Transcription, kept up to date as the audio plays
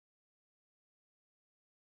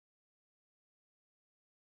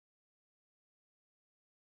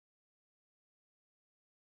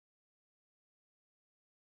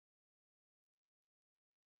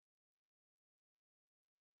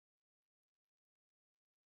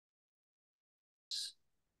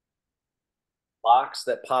box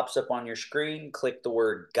that pops up on your screen. Click the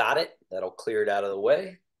word "Got it." That'll clear it out of the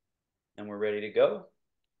way, and we're ready to go.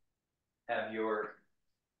 Have your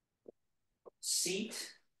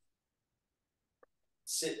seat.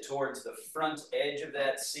 Sit towards the front edge of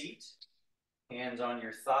that seat. Hands on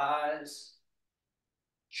your thighs.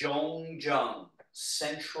 Zhong,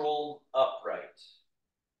 central upright.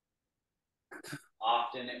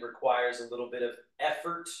 Often it requires a little bit of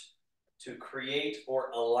effort to create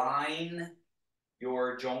or align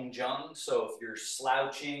your zhong. So if you're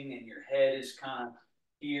slouching and your head is kind of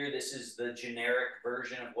here, this is the generic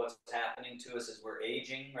version of what's happening to us as we're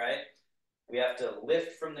aging, right? We have to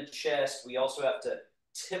lift from the chest. We also have to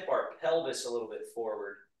tip our pelvis a little bit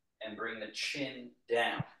forward and bring the chin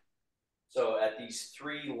down. So at these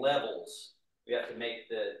three levels, we have to make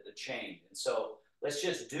the change. And so let's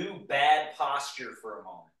just do bad posture for a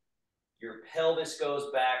moment. Your pelvis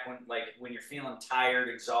goes back when you're feeling tired,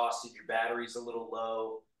 exhausted, your battery's a little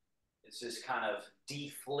low. It's this kind of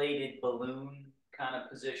deflated balloon kind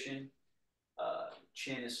of position.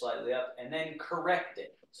 Chin is slightly up, and then correct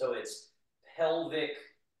it. So it's pelvic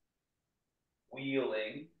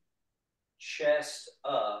wheeling, chest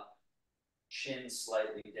up, chin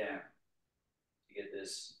slightly down. You get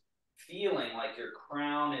this feeling like your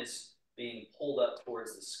crown is being pulled up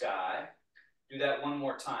towards the sky. Do that one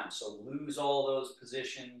more time. So lose all those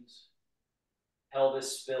positions.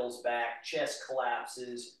 Pelvis spills back, chest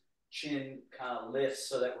collapses, chin kind of lifts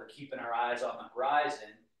so that we're keeping our eyes on the horizon.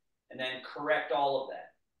 And then correct all of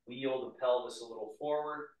that. Wheel the pelvis a little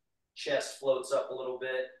forward, chest floats up a little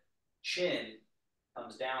bit, chin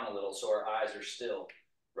comes down a little so our eyes are still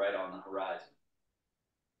right on the horizon.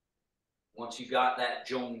 Once you got that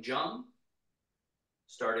zhong,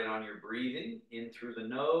 start in on your breathing, in through the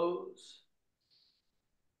nose.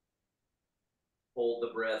 Hold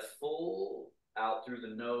the breath full, out through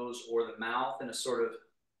the nose or the mouth in a sort of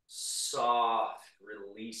soft,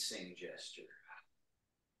 releasing gesture.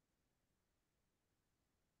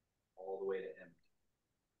 All the way to empty.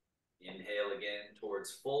 Inhale again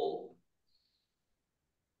towards full.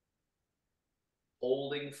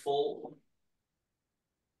 Holding full.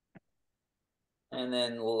 And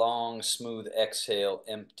then long, smooth exhale,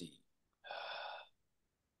 empty.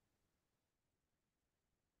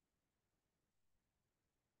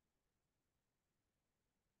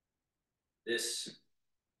 This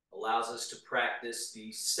allows us to practice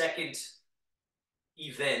the second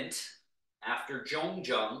event after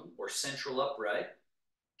zhong or central upright,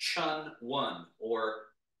 chun one, or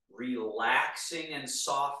relaxing and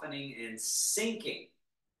softening and sinking,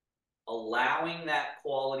 allowing that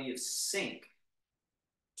quality of sink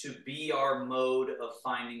to be our mode of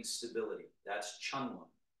finding stability. That's chun one.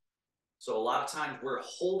 So a lot of times we're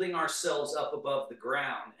holding ourselves up above the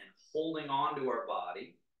ground and holding on to our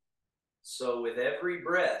body. So with every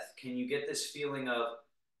breath, can you get this feeling of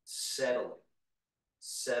settling,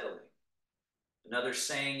 settling? Another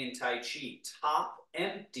saying in Tai Chi, top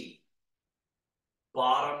empty,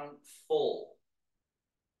 bottom full.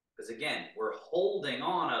 Because again, we're holding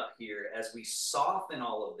on up here as we soften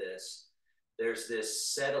all of this. There's this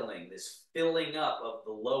settling, this filling up of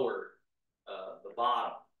the lower, the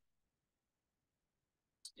bottom.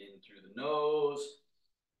 In through the nose,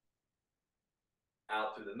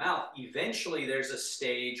 out through the mouth. Eventually, there's a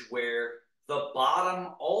stage where the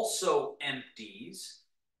bottom also empties.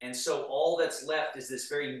 And so all that's left is this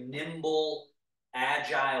very nimble,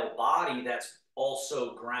 agile body that's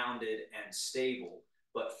also grounded and stable.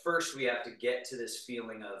 But first, we have to get to this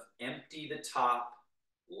feeling of empty the top,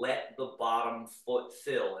 let the bottom foot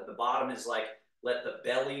fill. And the bottom is like, let the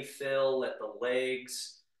belly fill, let the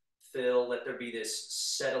legs fill, let there be this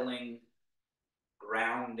settling,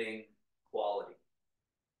 grounding quality.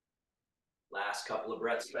 Last couple of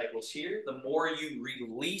breath cycles here. The more you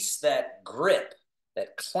release that grip,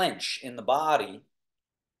 that clench in the body,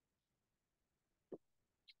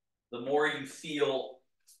 the more you feel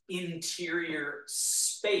interior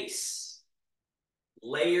space,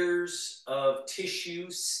 layers of tissue,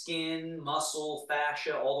 skin, muscle,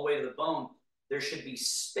 fascia, all the way to the bone. There should be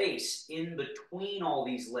space in between all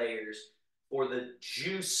these layers for the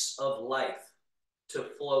juice of life to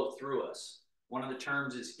flow through us. One of the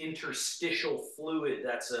terms is interstitial fluid.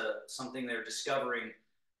 That's something they're discovering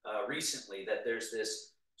recently, that there's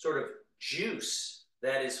this sort of juice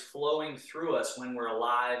that is flowing through us when we're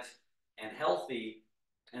alive and healthy.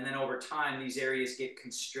 And then over time, these areas get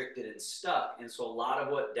constricted and stuck. And so a lot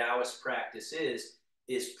of what Taoist practice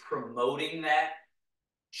is promoting that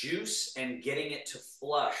juice and getting it to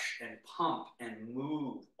flush and pump and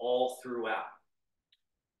move all throughout.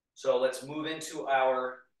 So let's move into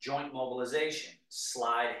our joint mobilization.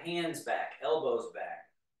 Slide hands back, elbows back,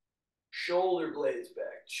 shoulder blades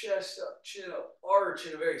back, chest up, chin up, arch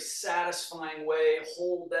in a very satisfying way.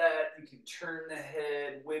 Hold that. You can turn the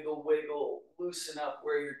head, wiggle, wiggle, loosen up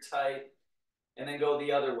where you're tight, and then go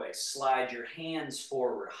the other way. Slide your hands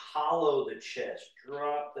forward, hollow the chest,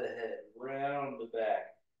 drop the head, round the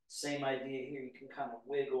back. Same idea here. You can kind of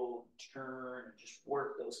wiggle, turn, and just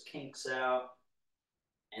work those kinks out.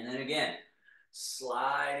 And then again,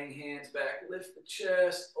 sliding hands back, lift the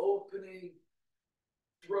chest, opening,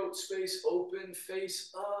 throat space open,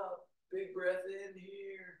 face up, big breath in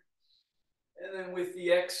here. And then with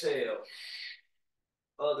the exhale,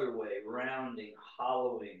 other way, rounding,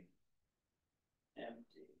 hollowing,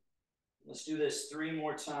 empty. Let's do this 3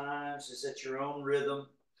 more times. It's at your own rhythm.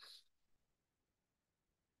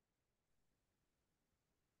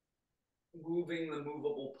 Moving the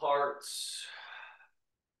movable parts.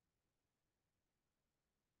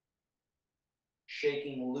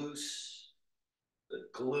 Shaking loose the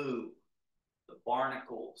glue, the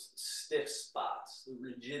barnacles, the stiff spots, the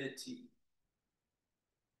rigidity,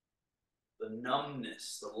 the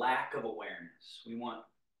numbness, the lack of awareness. We want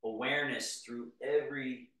awareness through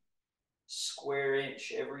every square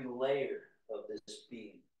inch, every layer of this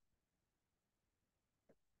being.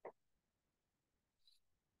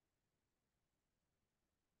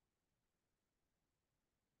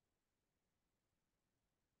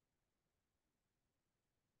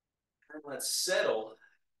 And let's settle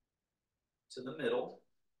to the middle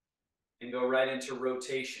and go right into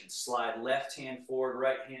rotation. Slide left hand forward,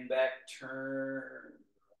 right hand back, turn.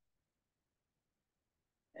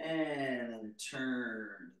 And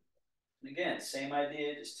turn. And again, same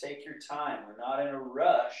idea, just take your time. We're not in a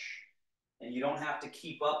rush, and you don't have to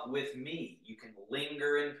keep up with me. You can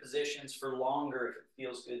linger in positions for longer if it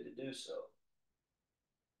feels good to do so.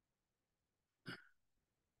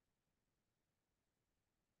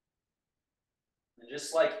 And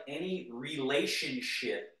just like any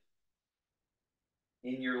relationship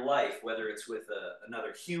in your life, whether it's with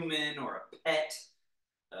another human or a pet,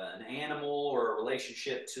 an animal, or a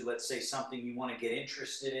relationship to, let's say, something you want to get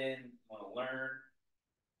interested in, you want to learn,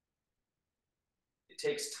 it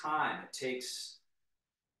takes time. It takes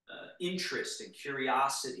interest and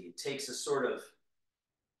curiosity. It takes a sort of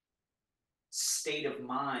state of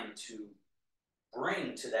mind to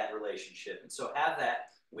bring to that relationship. And so have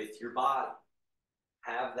that with your body.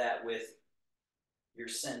 Have that with your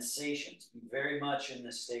sensations. Be very much in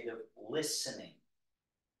the state of listening,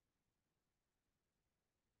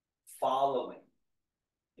 following,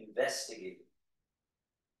 investigating.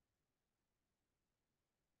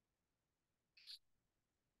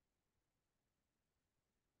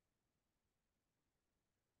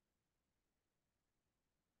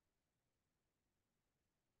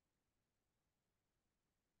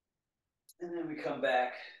 And then we come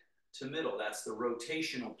back to middle. That's the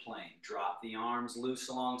rotational plane. Drop the arms loose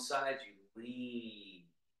alongside you. Lean.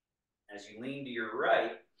 As you lean to your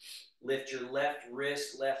right, lift your left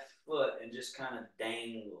wrist, left foot, and just kind of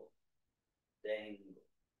dangle. Dangle.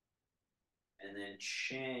 And then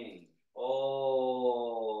change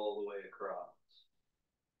all the way across.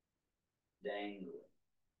 Dangling.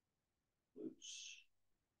 Loose.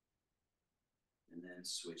 And then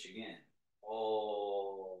switch again.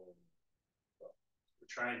 All.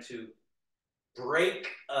 We're trying to break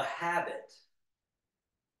a habit.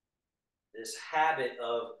 This habit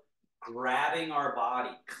of grabbing our body,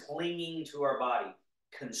 clinging to our body,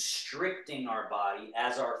 constricting our body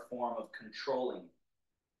as our form of controlling.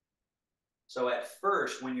 So at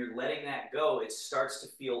first, when you're letting that go, it starts to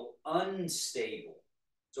feel unstable.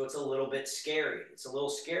 So it's a little bit scary. It's a little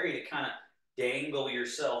scary to kind of dangle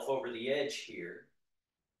yourself over the edge here.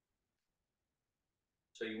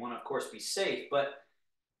 So you want to, of course, be safe. But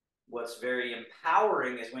what's very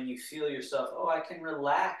empowering is when you feel yourself, oh, I can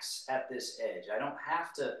relax at this edge. I don't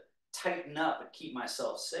have to tighten up and keep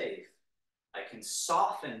myself safe. I can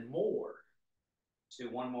soften more. Let's do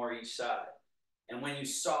one more each side. And when you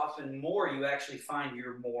soften more, you actually find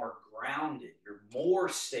you're more grounded. You're more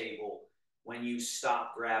stable when you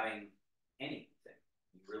stop grabbing anything.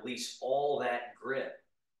 You release all that grip.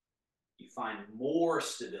 You find more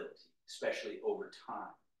stability, especially over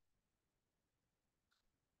time.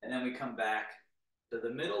 And then we come back to the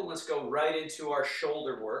middle. Let's go right into our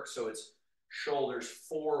shoulder work. So it's shoulders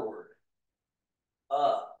forward,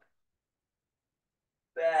 up,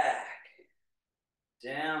 back,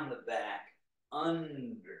 down the back,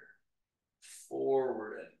 under,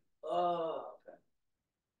 forward, and up, and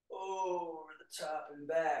over the top and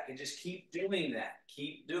back. And just keep doing that.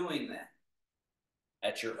 Keep doing that.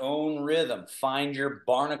 at your own rhythm. Find your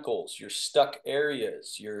barnacles, your stuck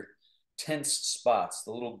areas, your tense spots,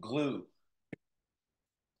 the little glue.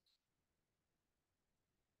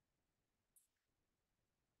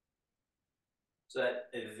 So that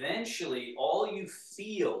eventually all you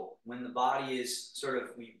feel when the body is sort of,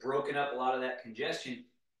 we've broken up a lot of that congestion,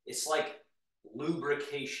 it's like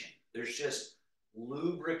lubrication. There's just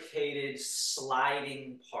lubricated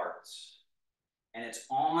sliding parts. And it's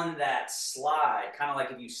on that slide, kind of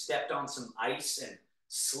like if you stepped on some ice and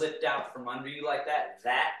slipped out from under you like that,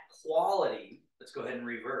 that quality, let's go ahead and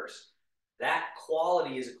reverse. That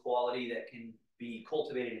quality is a quality that can be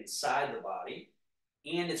cultivated inside the body,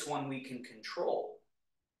 and it's one we can control.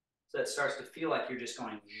 So it starts to feel like you're just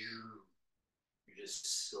going, you're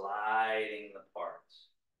just sliding the parts.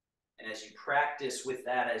 And as you practice with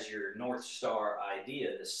that as your North Star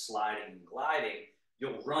idea, this sliding and gliding,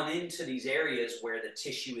 you'll run into these areas where the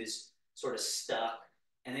tissue is sort of stuck,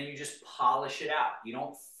 and then you just polish it out. You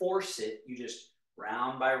don't force it, you just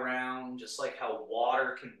round by round, just like how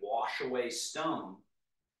water can wash away stone,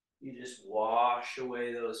 you just wash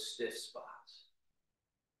away those stiff spots,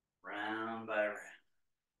 round by round.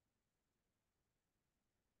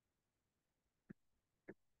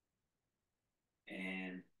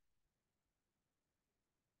 And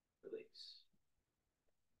release.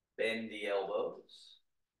 Bend the elbows,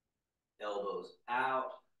 elbows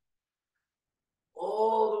out,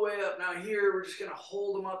 all the way up. Now here, we're just gonna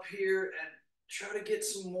hold them up here and try to get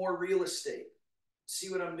some more real estate.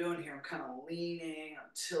 See what I'm doing here? I'm kind of leaning,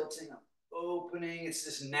 I'm tilting, I'm opening. It's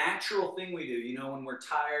this natural thing we do, you know, when we're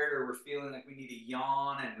tired or we're feeling like we need to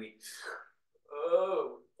yawn and we,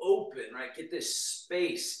 open, right? Get this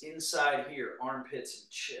space inside here, armpits and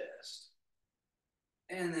chest.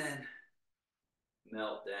 And then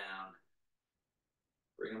melt down.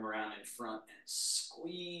 Bring them around in front and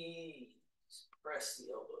squeeze. Press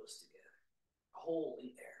the elbows together.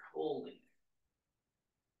 Holding there, holding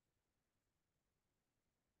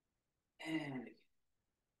there. And again.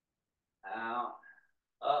 Out,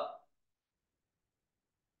 up.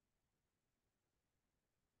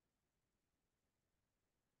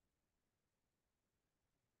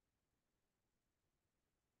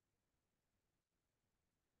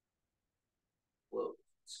 Close.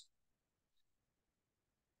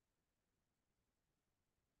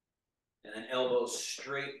 And then elbows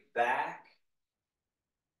straight back.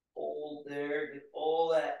 Hold there. Get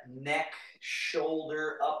all that neck,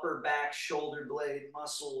 shoulder, upper back, shoulder blade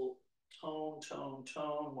muscle. Tone, tone,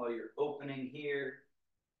 tone while you're opening here.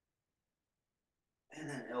 And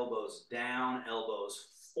then elbows down, elbows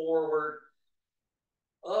forward,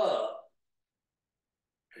 up.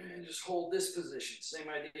 And just hold this position. Same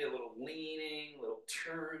idea, a little leaning, a little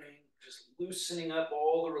turning, just loosening up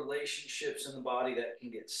all the relationships in the body that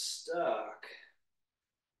can get stuck,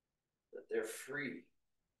 that they're free.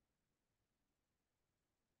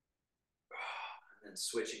 And then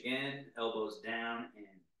switch again, elbows down and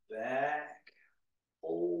back,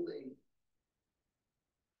 holding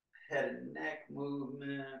head and neck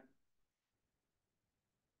movement,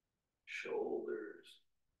 shoulders,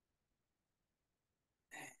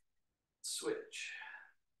 and switch.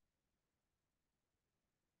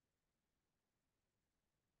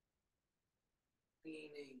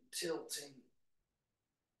 Leaning, tilting.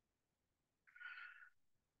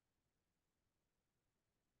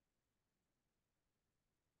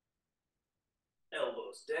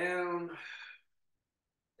 Elbows down,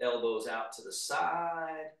 elbows out to the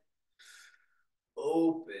side,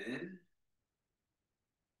 open,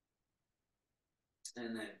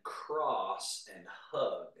 and then cross and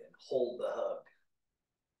hug and hold the hug.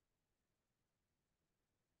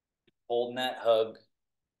 Holding that hug.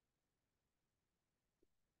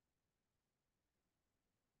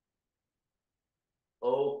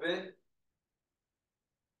 Open.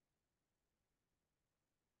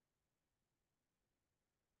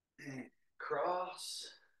 And cross.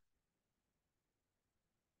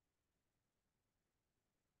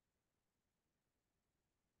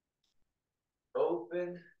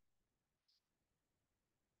 Open.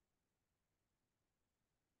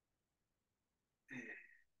 And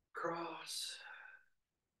cross.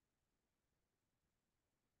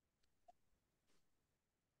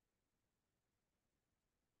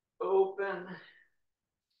 Open.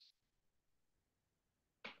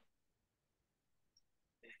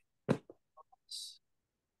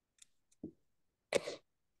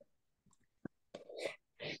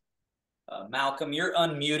 Malcolm, you're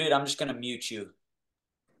unmuted. I'm just going to mute you.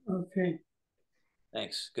 Okay.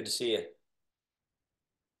 Thanks. Good to see you.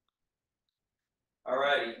 All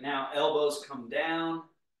righty. Now elbows come down.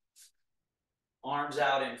 Arms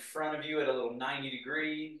out in front of you at a little 90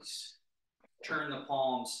 degrees. Turn the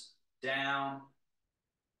palms down,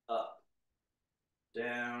 up,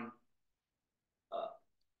 down, up,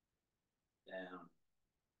 down.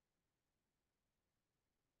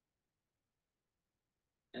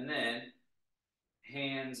 And then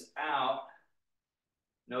hands out.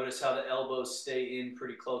 Notice how the elbows stay in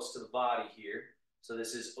pretty close to the body here. So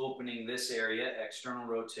this is opening this area, external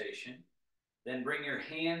rotation. Then bring your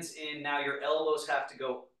hands in. Now your elbows have to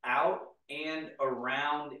go out and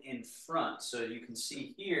around in front. So you can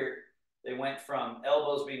see here, they went from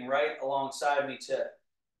elbows being right alongside me to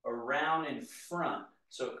around in front.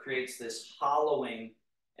 So it creates this hollowing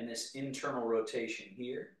and this internal rotation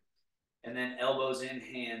here. And then elbows in,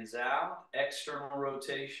 hands out, external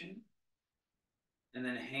rotation. And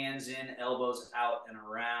then hands in, elbows out and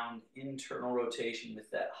around, internal rotation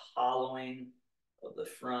with that hollowing of the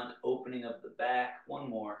front, opening of the back.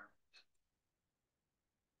 One more.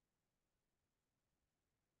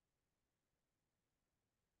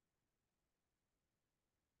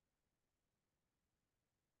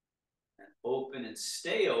 And open and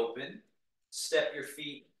stay open. Step your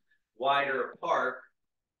feet wider apart.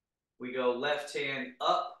 We go left hand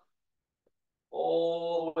up,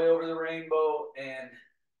 all the way over the rainbow and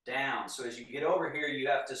down. So as you get over here, you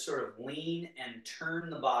have to sort of lean and turn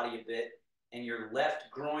the body a bit, and your left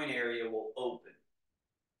groin area will open.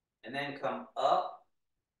 And then come up,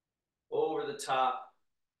 over the top,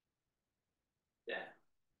 down.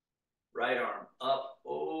 Right arm up,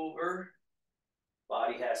 over.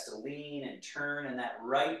 Body has to lean and turn in that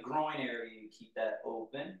right groin area. You keep that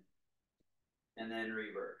open. And then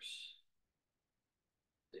reverse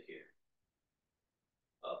to here.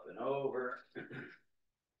 Up and over. And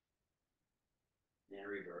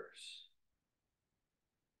reverse.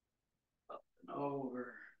 Up and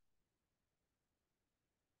over.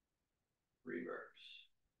 Reverse.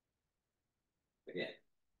 Again.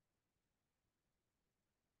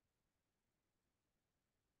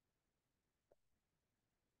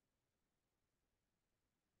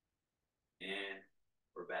 And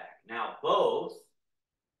we're back. Now both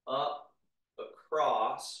up,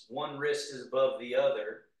 across, one wrist is above the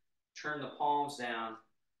other. Turn the palms down,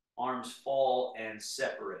 arms fall and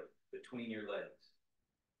separate between your legs.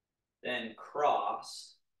 Then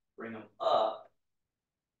cross, bring them up,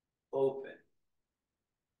 open,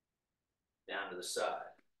 down to the side.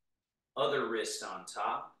 Other wrist on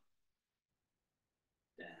top,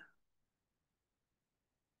 down,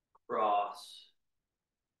 cross,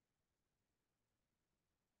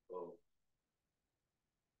 open,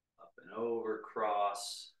 up and over,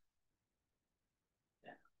 cross,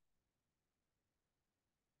 down.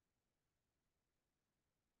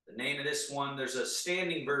 The name of this one, there's a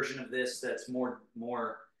standing version of this that's more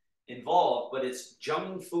involved, but it's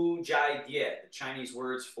Zheng Fu Jai Die, the Chinese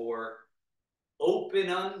words for open,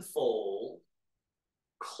 unfold,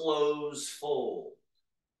 close, fold.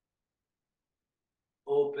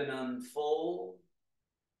 Open, unfold,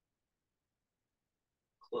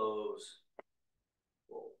 close,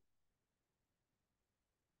 fold.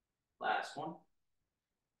 Last one.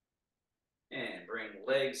 And bring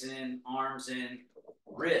legs in, arms in,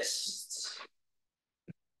 wrists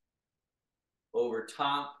over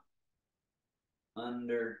top,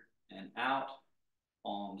 under and out,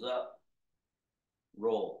 palms up,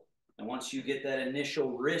 roll. And once you get that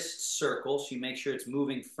initial wrist circle, so you make sure it's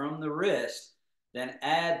moving from the wrist, then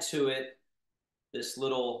add to it this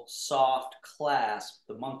little soft clasp,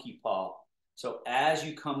 the monkey paw. So as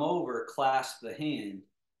you come over, clasp the hand.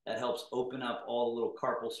 That helps open up all the little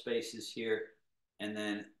carpal spaces here, and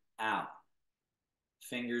then out.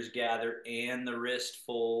 Fingers gather and the wrist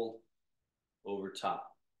fold over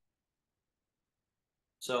top.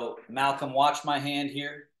 So Malcolm, watch my hand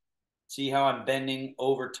here. See how I'm bending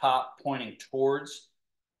over top, pointing towards,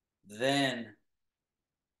 then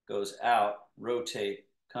goes out, rotate,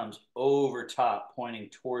 comes over top, pointing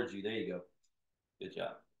towards you. There you go. Good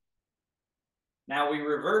job. Now we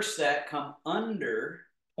reverse that, come under,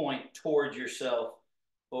 point towards yourself,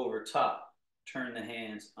 over top. Turn the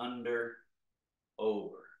hands under,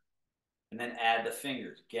 over. And then add the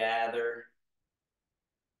fingers. Gather,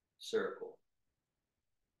 circle.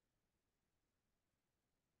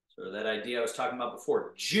 So that idea I was talking about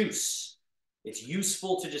before, juice. It's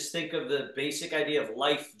useful to just think of the basic idea of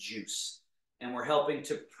life juice. And we're helping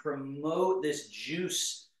to promote this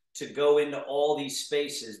juice to go into all these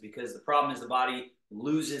spaces, because the problem is the body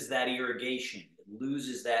loses that irrigation. It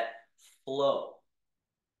loses that flow.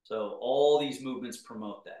 So all these movements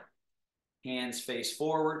promote that. Hands face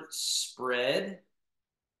forward, spread,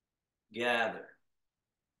 gather,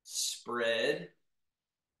 spread,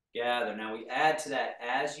 gather. Now we add to that,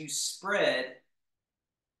 as you spread,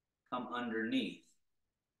 come underneath.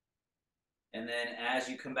 And then as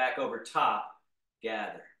you come back over top,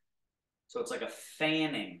 gather. So it's like a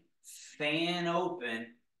fanning. Fan open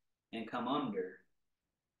and come under,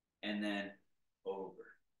 and then over.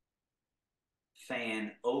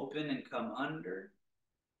 Fan open and come under.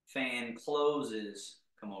 Fan closes,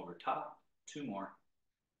 come over top. Two more.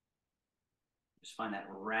 Just find that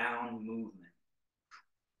round movement.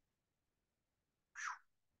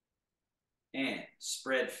 And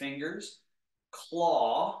spread fingers,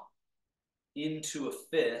 claw into a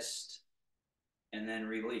fist, and then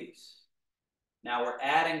release. Now we're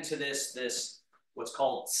adding to this what's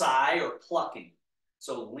called sai or plucking.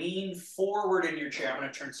 So lean forward in your chair. I'm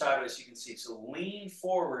going to turn sideways so you can see. So lean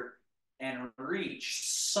forward and reach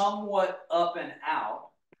somewhat up and out,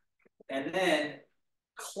 and then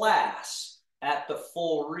clasp at the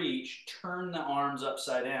full reach, turn the arms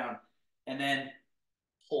upside down, and then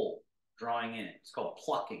pull, drawing in. It's called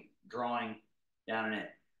plucking, drawing down and in.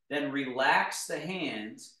 Then relax the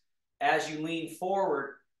hands as you lean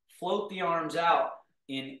forward, float the arms out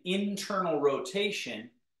in internal rotation,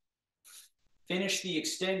 finish the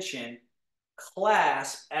extension,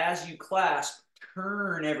 clasp. As you clasp,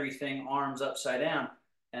 turn everything arms upside down,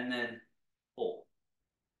 and then pull.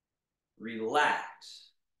 Relax.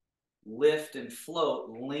 Lift and float.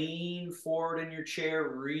 Lean forward in your chair,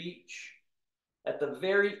 reach. At the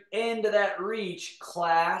very end of that reach,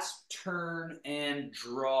 clasp, turn, and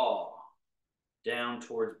draw down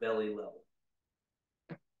towards belly level.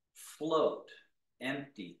 Float,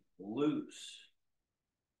 empty, loose,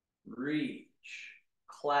 reach,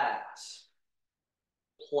 clasp,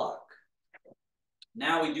 pluck.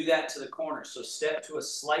 Now we do that to the corner. So step to a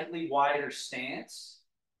slightly wider stance.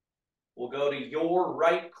 We'll go to your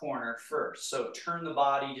right corner first. So turn the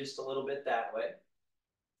body just a little bit that way.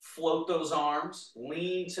 Float those arms,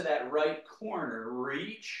 lean to that right corner,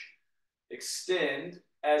 reach, extend.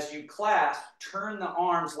 As you clasp, turn the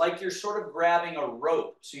arms like you're sort of grabbing a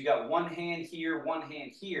rope. So you got one hand here,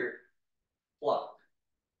 pluck.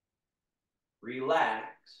 Relax.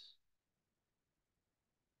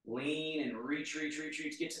 Lean and reach, reach, reach,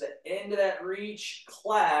 reach. Get to the end of that reach,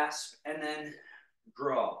 clasp, and then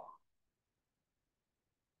draw.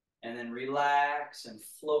 And then relax and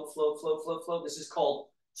float, float, float, float, float. This is called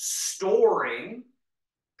storing,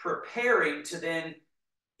 preparing to then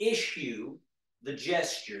issue the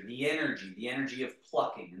gesture, the energy of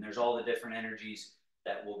plucking. And there's all the different energies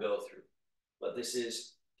that we'll go through. But this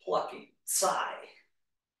is plucking, sai,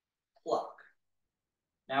 pluck.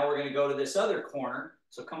 Now we're going to go to this other corner.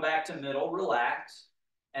 So come back to middle, relax,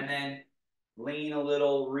 and then lean a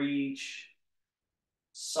little, reach,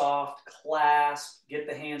 soft clasp, get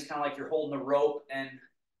the hands kind of like you're holding a rope, and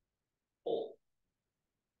pull.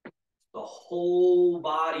 The whole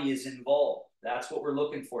body is involved. That's what we're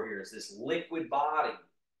looking for here, is this liquid body.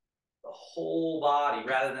 The whole body,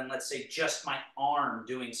 rather than, let's say, just my arm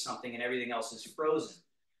doing something and everything else is frozen.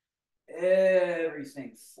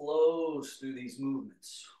 Everything flows through these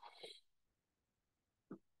movements.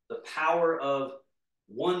 The power of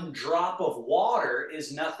one drop of water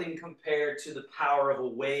is nothing compared to the power of a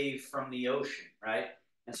wave from the ocean, right?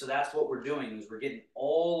 And so that's what we're doing, is we're getting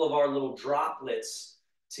all of our little droplets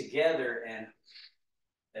together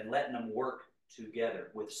and letting them work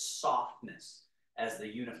together with softness as the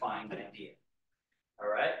unifying idea. All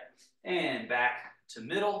right? And back to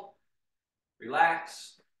middle.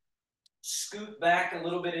 Relax. Scoot back a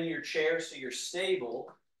little bit in your chair so you're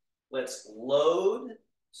stable. Let's load.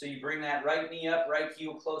 So you bring that right knee up, right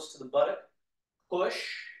heel close to the buttock. Push.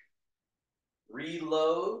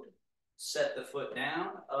 Reload. Set the foot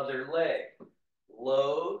down. Other leg.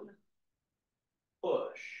 Load.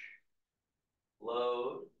 Push.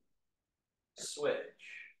 Load. Switch.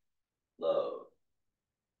 Load.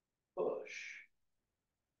 Push.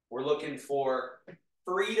 We're looking for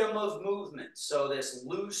freedom of movement. So this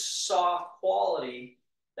loose, soft quality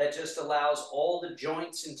that just allows all the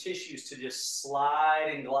joints and tissues to just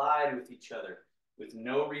slide and glide with each other with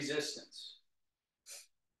no resistance.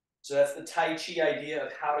 So that's the Tai Chi idea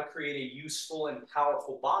of how to create a useful and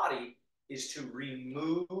powerful body, is to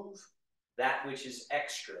remove that which is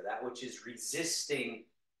extra, that which is resisting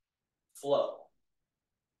flow.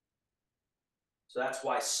 So that's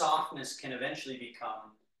why softness can eventually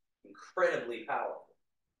become incredibly powerful.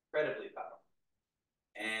 Incredibly powerful.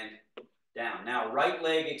 And down. Now, right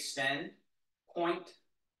leg extend, point,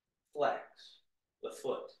 flex the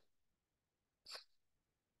foot.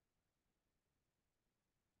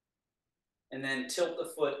 And then tilt the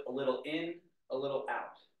foot a little in, a little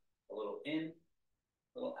out. A little in,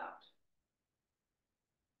 a little out.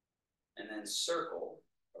 and then circle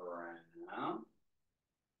around.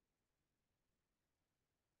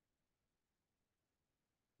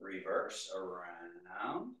 Reverse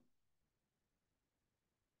around.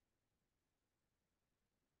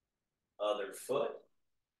 Other foot.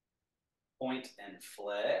 Point and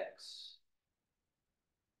flex.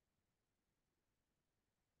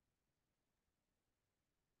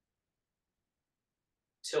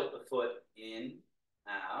 Tilt the foot in,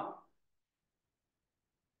 out.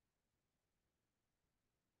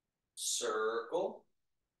 Circle.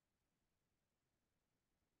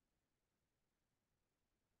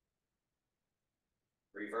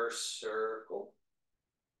 Reverse circle.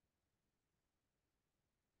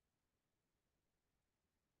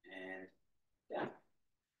 And down.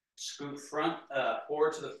 Scoot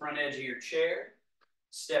forward to the front edge of your chair.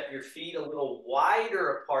 Step your feet a little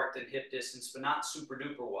wider apart than hip distance, but not super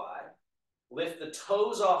duper wide. Lift the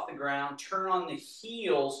toes off the ground. Turn on the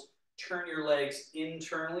heels. Turn your legs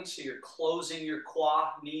internally so you're closing your quad.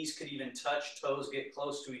 Knees could even touch. Toes get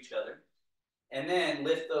close to each other. And then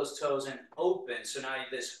lift those toes and open. So now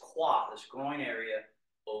this quad, this groin area,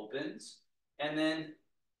 opens. And then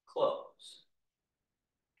close.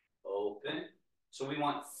 Open. So we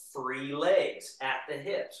want free legs at the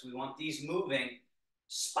hips. We want these moving,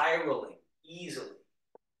 spiraling easily.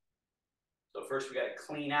 So first we got to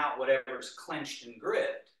clean out whatever's clenched and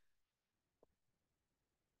gripped.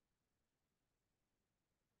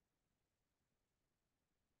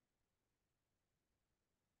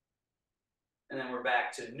 And then we're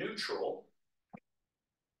back to neutral.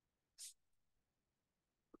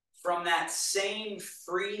 From that same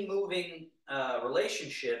free moving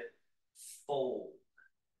relationship, fold.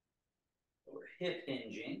 So we're hip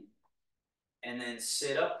hinging, and then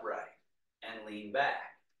sit upright and lean back.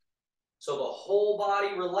 So the whole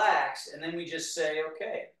body relaxed, and then we just say,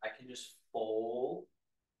 okay, I can just fold.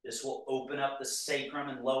 This will open up the sacrum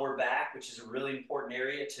and lower back, which is a really important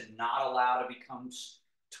area to not allow to become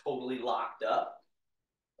totally locked up,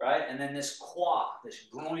 right? And then this quad, this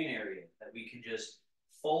groin area that we can just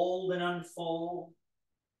fold and unfold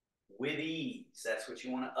with ease. That's what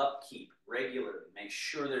you want to upkeep regularly. Make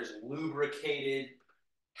sure there's lubricated,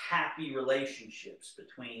 happy relationships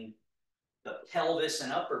between the pelvis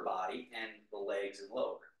and upper body and the legs and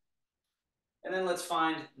lower. And then let's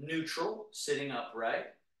find neutral, sitting upright.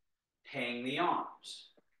 Hang the arms.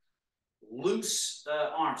 Loose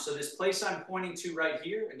arms. So this place I'm pointing to right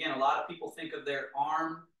here, again, a lot of people think of their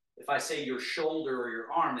arm. If I say your shoulder or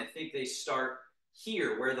your arm, they think they start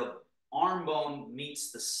here where the arm bone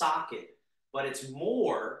meets the socket. But it's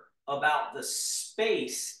more about the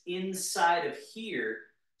space inside of here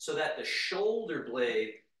so that the shoulder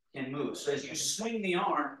blade can move. So as you swing the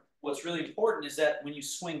arm, what's really important is that when you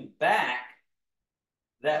swing back,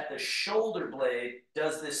 that the shoulder blade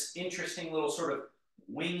does this interesting little sort of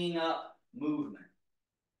winging up movement.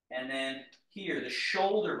 And then here, the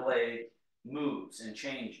shoulder blade moves and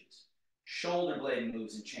changes. Shoulder blade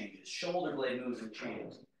moves and changes. Shoulder blade moves and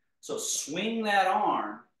changes. So swing that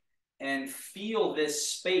arm and feel this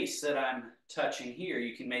space that I'm touching here.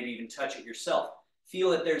 You can maybe even touch it yourself.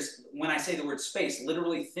 Feel that there's, when I say the word space,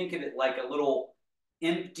 literally think of it like a little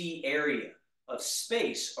empty area of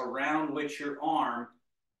space around which your arm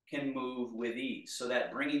can move with ease. So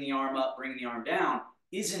that bringing the arm up, bringing the arm down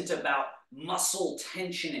isn't about muscle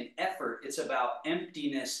tension and effort. It's about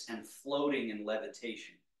emptiness and floating and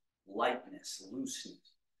levitation, lightness, looseness.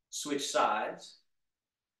 Switch sides.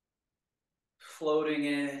 Floating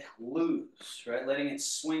it loose, right? Letting it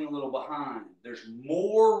swing a little behind. There's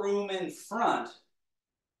more room in front,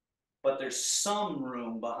 but there's some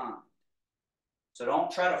room behind. So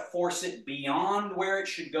don't try to force it beyond where it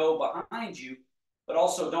should go behind you, but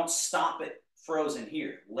also don't stop it frozen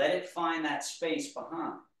here. Let it find that space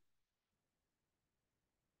behind.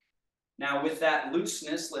 Now with that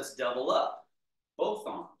looseness, let's double up. Both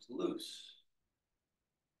arms loose.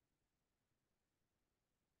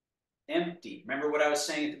 Empty. Remember what I was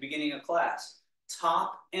saying at the beginning of class.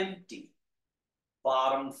 Top empty,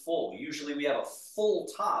 bottom full. Usually we have a full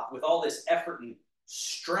top with all this effort and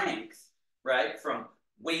strength, right? From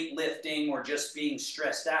weightlifting or just being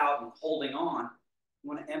stressed out and holding on. You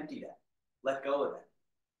want to empty that. Let go of that.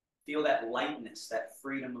 Feel that lightness, that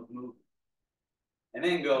freedom of movement. And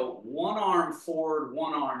then go one arm forward,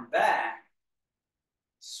 one arm back.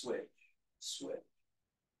 Switch, switch.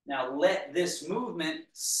 Now let this movement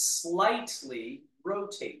slightly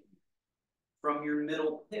rotate from your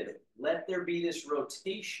middle pivot. Let there be this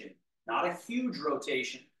rotation, not a huge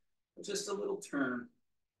rotation, but just a little turn,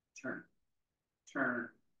 turn, turn,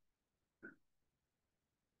 turn.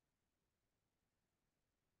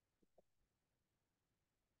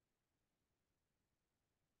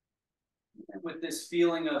 with this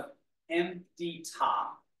feeling of empty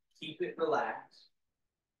top. Keep it relaxed.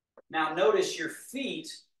 Now notice your feet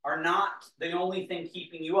are not the only thing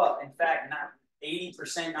keeping you up. In fact, not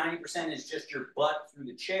 80%, 90% is just your butt through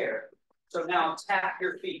the chair. So now tap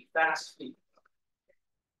your feet, fast feet.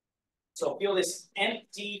 So feel this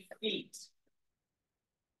empty feet.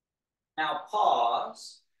 Now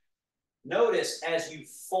pause. Notice as you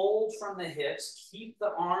fold from the hips, keep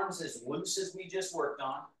the arms as loose as we just worked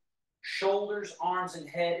on. Shoulders, arms, and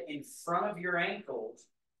head in front of your ankles.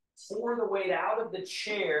 Pour the weight out of the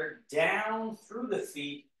chair down through the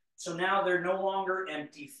feet. So now they're no longer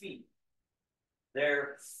empty feet.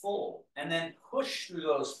 They're full. And then push through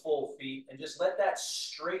those full feet and just let that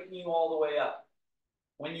straighten you all the way up.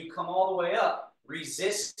 When you come all the way up,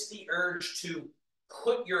 resist the urge to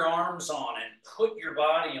put your arms on and put your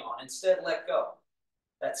body on. Instead, let go.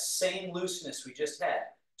 That same looseness we just had,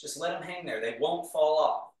 just let them hang there. They won't fall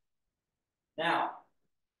off. Now,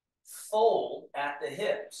 fold at the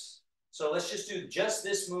hips. So let's just do just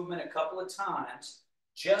this movement a couple of times.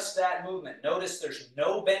 Just that movement. Notice there's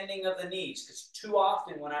no bending of the knees, because too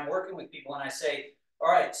often when I'm working with people and I say,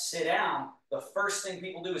 all right, sit down, the first thing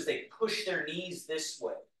people do is they push their knees this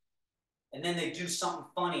way. And then they do something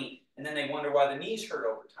funny, and then they wonder why the knees hurt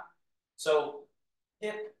over time. So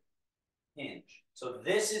hip hinge. So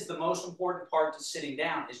this is the most important part to sitting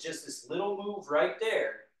down, is just this little move right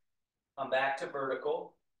there. Come back to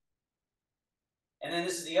vertical. And then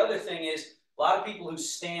this is the other thing is, a lot of people who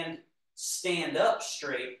stand up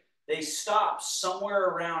straight, they stop somewhere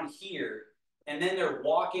around here, and then they're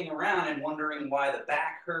walking around and wondering why the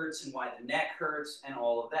back hurts and why the neck hurts and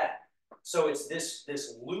all of that. So it's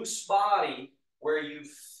this loose body where you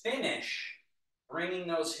finish bringing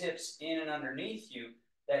those hips in and underneath you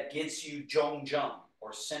that gets you zhongjang,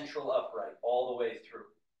 or central upright, all the way through.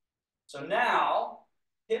 So now,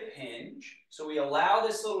 hip hinge. So we allow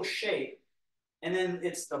this little shape, and then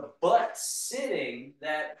it's the butt sitting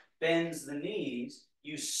that bends the knees.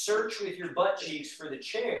 You search with your butt cheeks for the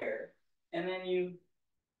chair, and then you,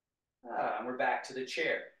 and we're back to the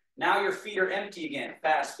chair. Now your feet are empty again,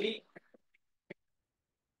 fast feet.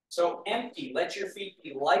 So empty, let your feet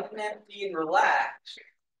be light and empty and relaxed.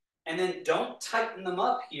 And then don't tighten them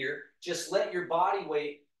up here. Just let your body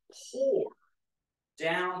weight pour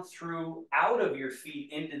down through out of your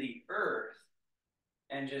feet into the earth,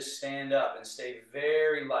 and just stand up and stay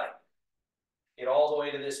very light. Get all the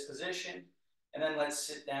way to this position, and then let's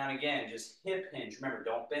sit down again. Just hip hinge. Remember,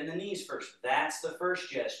 don't bend the knees first. That's the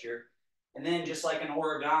first gesture. And then just like an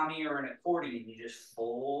origami or an accordion, you just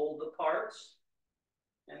fold the parts,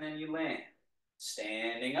 and then you land.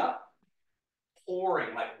 Standing up,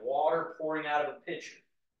 pouring, like water pouring out of a pitcher,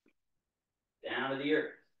 down to the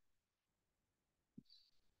earth.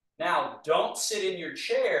 Now, don't sit in your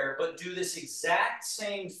chair, but do this exact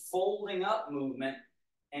same folding up movement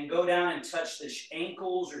and go down and touch the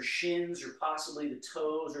ankles or shins or possibly the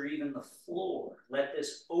toes or even the floor. Let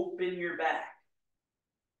this open your back.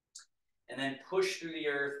 And then push through the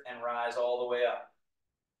earth and rise all the way up.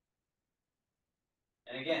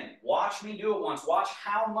 And again, watch me do it once. Watch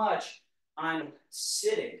how much I'm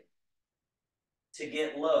sitting to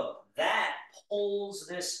get low. That pulls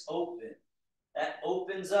this open. That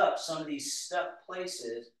opens up some of these stuck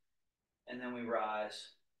places, and then we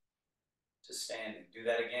rise to standing. Do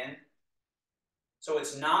that again. So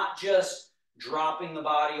it's not just dropping the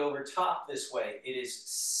body over top this way. It is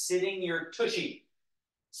sitting your tushy,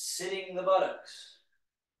 sitting the buttocks.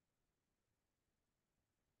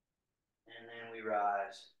 And then we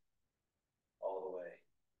rise all the way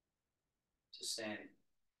to standing.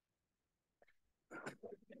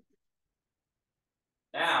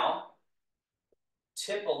 Now,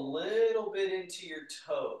 tip a little bit into your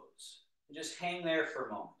toes. Just hang there for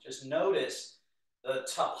a moment. Just notice the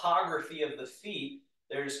topography of the feet.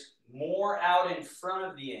 There's more out in front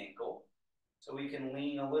of the ankle, so we can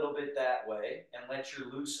lean a little bit that way and let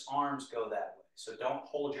your loose arms go that way. So don't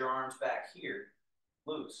hold your arms back here.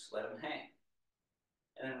 Loose, let them hang.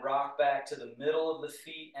 And then rock back to the middle of the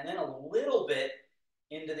feet, and then a little bit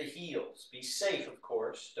into the heels. Be safe, of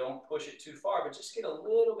course. Don't push it too far, but just get a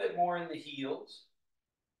little bit more in the heels.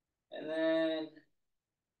 And then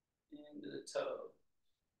into the toe.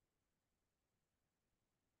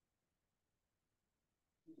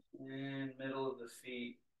 And middle of the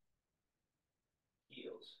feet,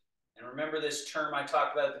 heels. And remember this term I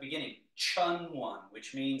talked about at the beginning, chun-one,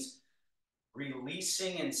 which means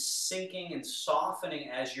releasing and sinking and softening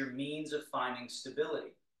as your means of finding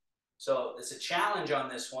stability. So it's a challenge on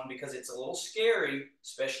this one because it's a little scary,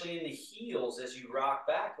 especially in the heels as you rock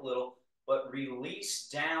back a little, but release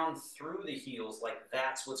down through the heels like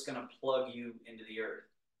that's what's going to plug you into the earth.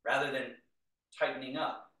 Rather than tightening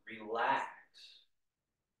up, relax.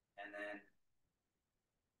 And then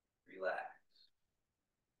relax.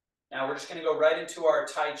 Now we're just going to go right into our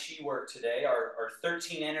Tai Chi work today, our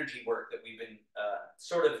 13 energy work that we've been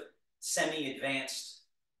sort of semi-advanced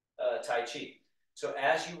Tai Chi. So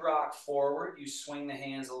as you rock forward, you swing the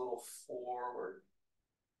hands a little forward,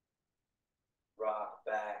 rock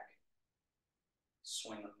back,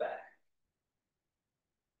 swing them back,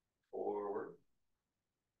 forward,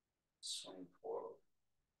 swing forward,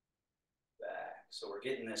 back. So we're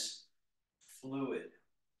getting this fluid.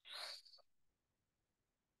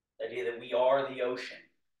 The idea that we are the ocean,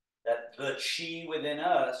 that the chi within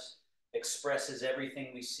us expresses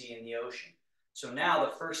everything we see in the ocean. So now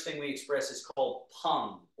the first thing we express is called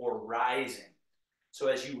pung, or rising. So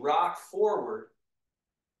as you rock forward,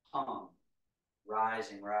 pung,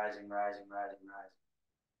 rising, rising, rising, rising, rising.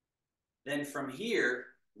 Then from here,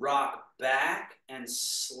 rock back and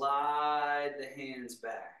slide the hands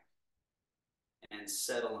back and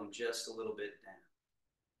settle them just a little bit down.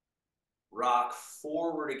 Rock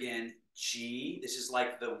forward again, G. This is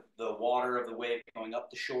like the water of the wave going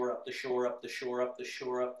up the shore, up the shore, up the shore, up the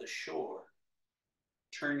shore, up the shore.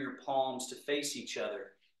 Turn your palms to face each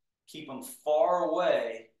other. Keep them far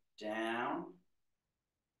away, down,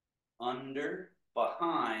 under,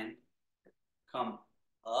 behind. Come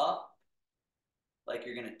up like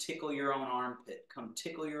you're going to tickle your own armpit. Come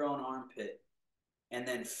tickle your own armpit. And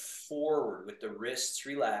then forward with the wrists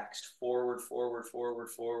relaxed. Forward, forward, forward,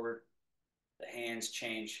 forward. The hands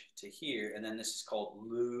change to here. And then this is called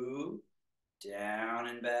Lu. Down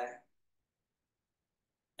and back.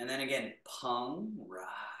 And then again, pung, rise.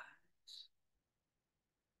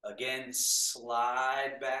 Again,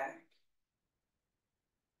 slide back.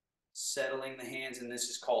 Settling the hands, and this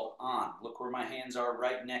is called on. Look where my hands are,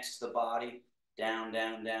 right next to the body. Down,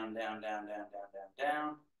 down, down, down, down, down, down, down,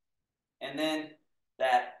 down. And then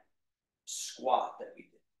that squat that we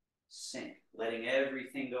did. Sink, letting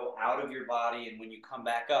everything go out of your body, and when you come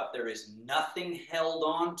back up, there is nothing held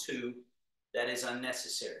on to that is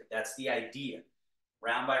unnecessary. That's the idea.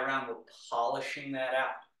 Round by round, we're polishing that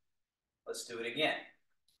out. Let's do it again.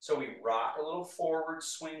 So we rock a little forward,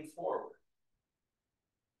 swing forward.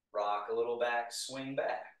 Rock a little back, swing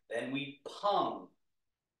back. Then we pung.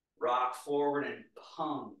 Rock forward and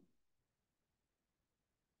pung.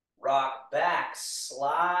 Rock back,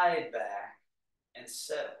 slide back, and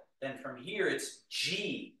settle. Then from here, it's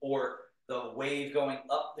G, or the wave going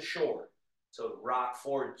up the shore. So rock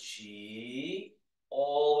forward, G,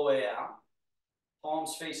 all the way out.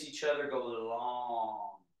 Palms face each other, go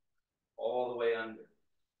long, all the way under.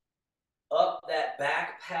 Up that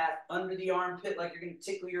back path under the armpit like you're going to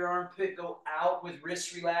tickle your armpit. Go out with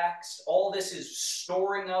wrists relaxed. All this is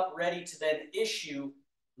storing up, ready to then issue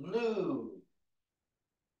Lu.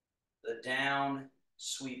 The down,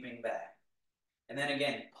 sweeping back. And then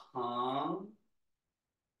again, pung.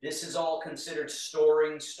 This is all considered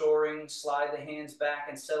storing, storing. Slide the hands back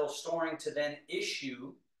and settle, storing to then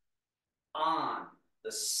issue on.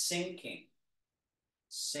 The sinking,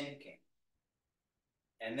 sinking.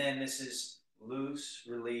 And then this is loose,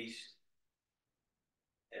 released,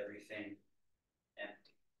 everything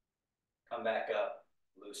empty. Come back up,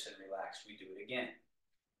 loose and relaxed. We do it again.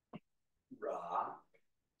 Rock,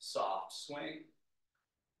 soft swing,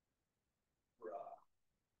 rock.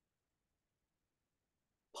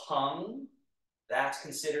 Pung, that's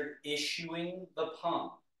considered issuing the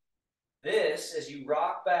pung. This, as you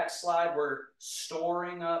rock back, slide, we're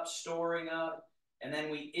storing up, and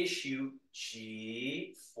then we issue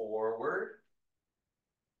G, forward.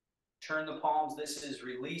 Turn the palms. This is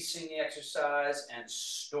releasing the exercise and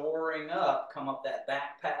storing up. Come up that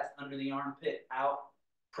back path under the armpit, out,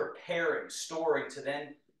 preparing, storing to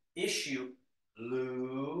then issue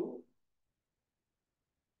Lu.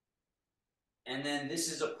 And then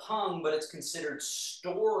this is a pung, but it's considered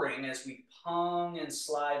storing as we pung and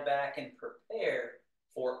slide back and prepare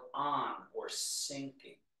for on, or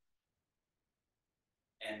sinking.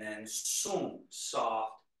 And then sung,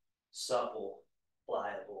 soft, supple,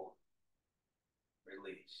 pliable,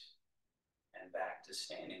 release. And back to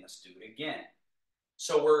standing. Let's do it again.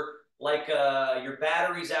 So we're like your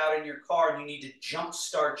battery's out in your car and you need to jump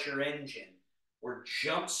start your engine. We're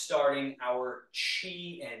jump starting our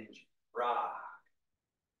chi engine. Rock,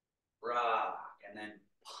 rock, and then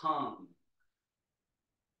pung.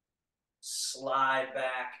 Slide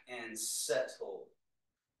back and settle.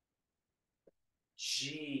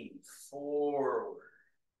 G, forward,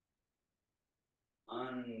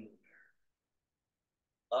 under,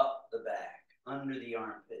 up the back, under the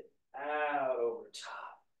armpit, out over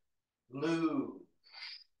top. Lu.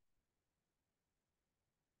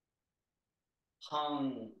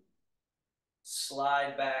 Hung.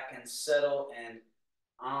 Slide back and settle and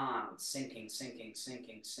on. Sinking, sinking,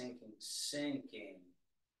 sinking, sinking, sinking.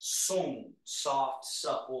 Sung. Soft,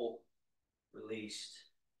 supple, released,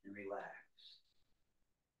 and relaxed.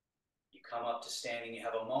 You come up to standing, you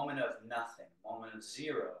have a moment of nothing, a moment of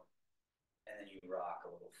zero, and then you rock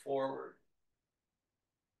a little forward,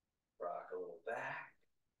 rock a little back.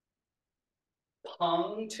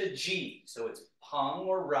 Pung to G, so it's pung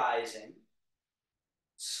or rising.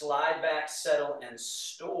 Slide back, settle, and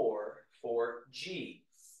store for G.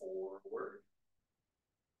 Forward.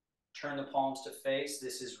 Turn the palms to face.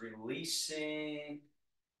 This is releasing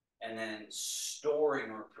and then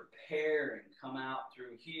storing or preparing. Come out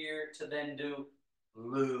through here to then do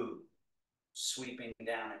Lu. Sweeping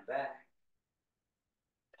down and back.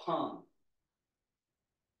 Pung.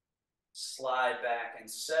 Slide back and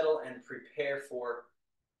settle and prepare for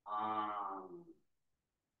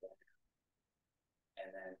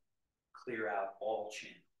and then clear out all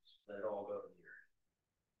channels. Let it all go to the earth.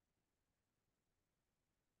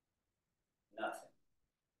 Nothing.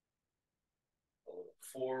 A little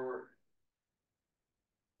forward,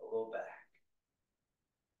 a little back.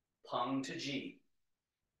 Pung to G.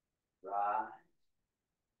 Rise.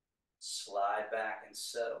 Slide back and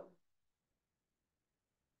settle.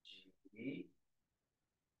 G.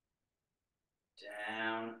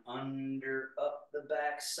 Down, under, up the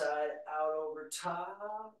backside, out over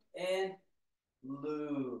top, and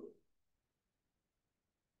Lu.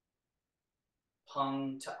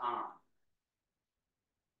 Pung to on.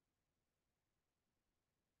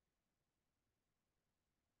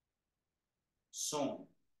 Sung.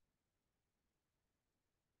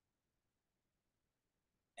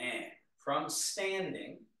 And from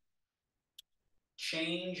standing,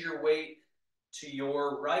 change your weight to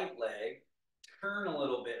your right leg, turn a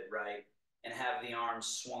little bit right, and have the arms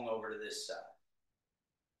swung over to this side.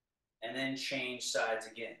 And then change sides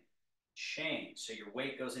again. Change. So your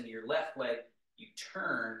weight goes into your left leg, you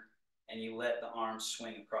turn, and you let the arms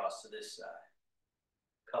swing across to this side.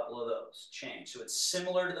 A couple of those. Change. So it's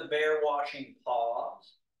similar to the bear washing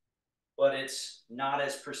pause, but it's not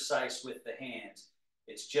as precise with the hands.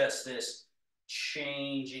 It's just this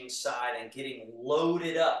changing side and getting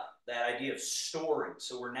loaded up, that idea of storing.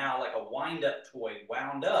 So we're now like a wind-up toy,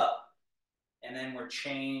 wound up, and then we're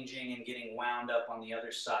changing and getting wound up on the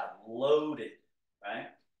other side, loaded, right?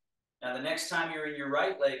 Now, the next time you're in your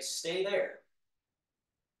right leg, stay there.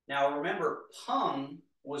 Now, remember, pung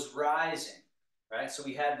was rising, right? So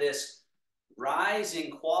we had this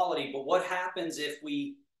rising quality, but what happens if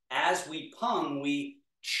we, as we pung, we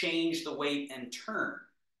change the weight and turn?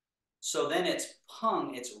 So then it's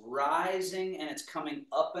pung, it's rising and it's coming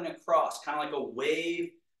up and across, kind of like a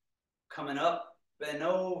wave coming up and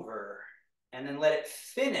over. And then let it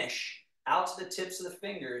finish out to the tips of the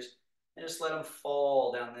fingers and just let them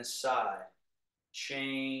fall down this side.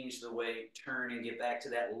 Change the weight, turn, and get back to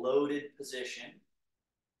that loaded position.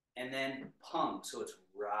 And then pung. So it's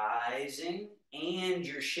rising and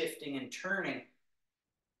you're shifting and turning.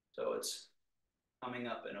 So it's coming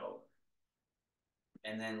up and over.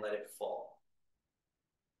 And then let it fall.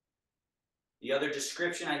 The other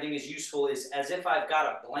description I think is useful is as if I've got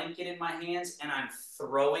a blanket in my hands and I'm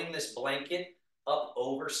throwing this blanket up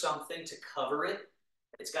over something to cover it.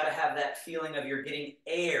 It's got to have that feeling of you're getting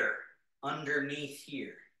air underneath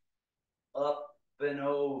here. Up and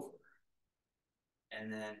over.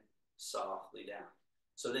 And then softly down.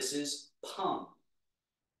 So this is pung.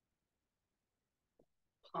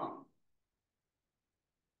 Pung.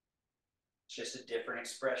 It's just a different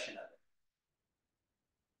expression of it.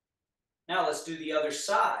 Now let's do the other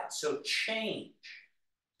side. So change.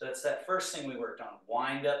 So that's that first thing we worked on.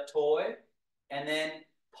 Wind up toy. And then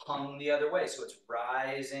pung the other way. So it's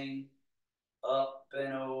rising, up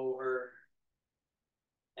and over.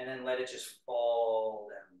 And then let it just fall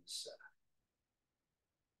down the side.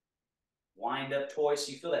 Wind up toy.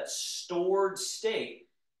 So you feel that stored state.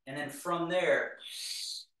 And then from there,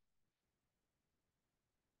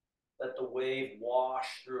 let the wave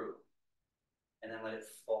wash through. And then let it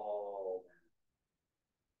fall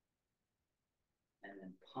down. And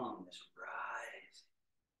then pung, this rise.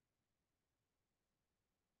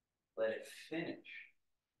 Let it finish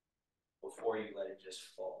before you let it just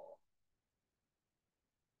fall.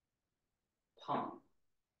 Pung.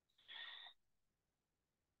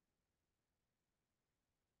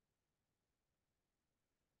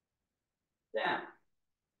 Down.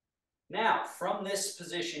 Now, from this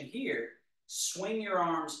position here, swing your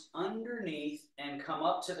arms underneath and come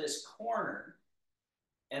up to this corner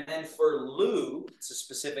And then for Lu, it's a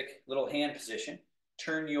specific little hand position.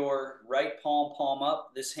 Turn your right palm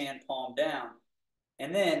up, this hand palm down,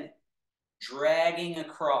 and then dragging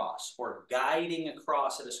across or guiding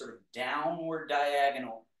across at a sort of downward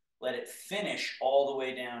diagonal. Let it finish all the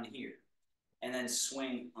way down here. And then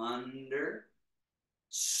swing under,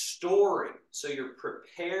 storing. So you're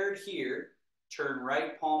prepared here. Turn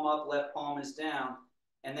right palm up, left palm is down.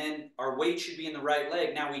 And then our weight should be in the right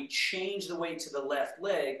leg. Now we change the weight to the left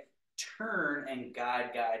leg, turn and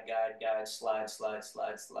guide, slide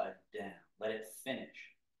down. Let it finish.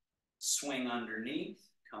 Swing underneath,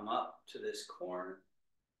 come up to this corner.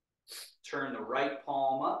 Turn the right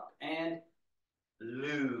palm up and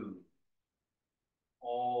Lu.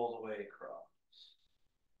 All the way across.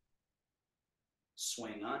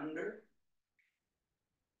 Swing under.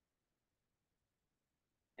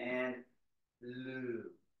 And Lu.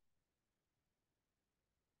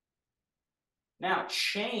 Now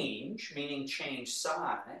change, meaning change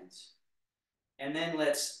sides. And then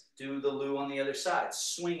let's do the Lu on the other side.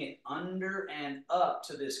 Swing it under and up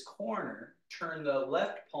to this corner. Turn the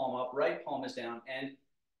left palm up, right palm is down, and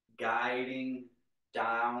guiding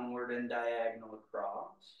downward and diagonal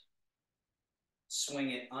across.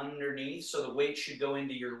 Swing it underneath, so the weight should go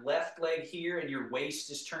into your left leg here, and your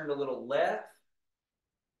waist is turned a little left.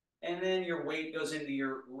 And then your weight goes into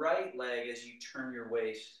your right leg as you turn your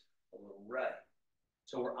waist a little right.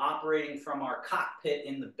 So we're operating from our cockpit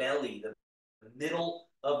in the belly, the middle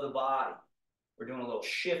of the body. We're doing a little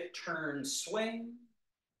shift, turn, swing.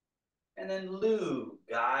 And then Lu,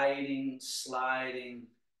 guiding, sliding.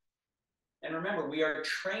 And remember, we are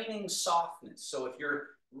training softness. So if you're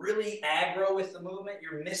really aggro with the movement,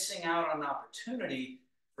 you're missing out on an opportunity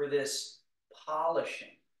for this polishing.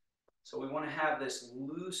 So we want to have this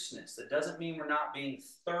looseness. That doesn't mean we're not being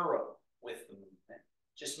thorough with the movement.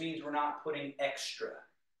 It just means we're not putting extra,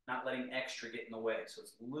 not letting extra get in the way. So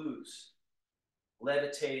it's loose,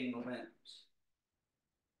 levitating the limbs.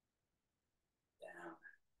 Down.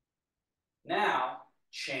 Now,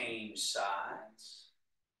 change sides.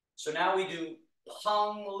 So now we do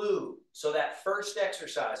Peng Lu. So that first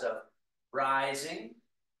exercise of rising,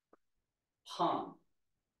 Peng,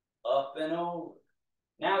 up and over.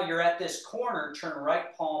 Now you're at this corner, turn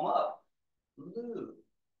right palm up, Lu.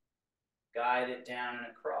 Guide it down and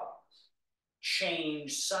across.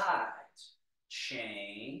 Change sides,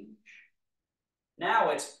 change.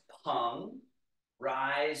 Now it's Peng,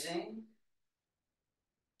 rising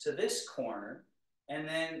to this corner, and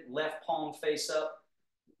then left palm face up,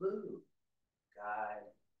 Lu. Guide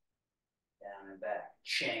down and back.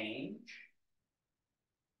 Change.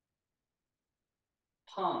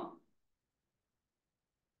 Peng.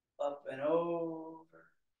 Up and over.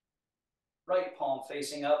 Right palm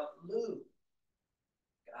facing up, Lu.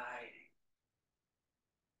 Guiding.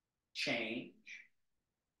 Change.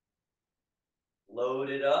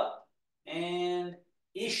 Load it up and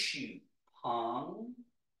issue. Peng.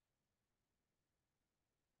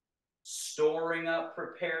 Storing up,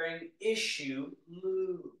 preparing, issue,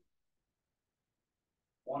 Lu.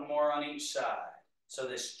 One more on each side. So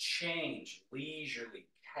this change, leisurely,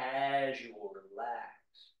 casual, relaxed.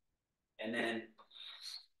 And then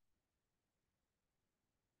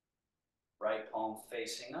right palm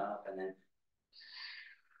facing up and then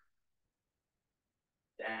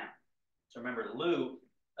down. So remember, Lu,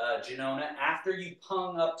 Janona, after you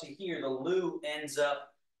Peng up to here, the Lu ends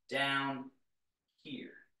up down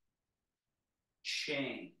here.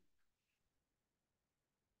 Change.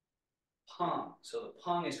 Peng. So the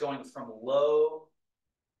Peng is going from low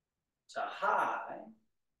to high,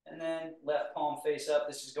 and then left palm face up.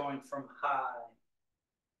 This is going from high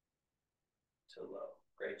to low.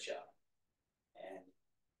 Great job. And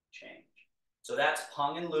change. So that's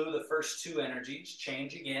Peng and Lu, the first two energies.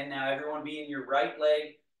 Change again. Now everyone be in your right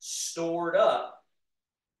leg stored up.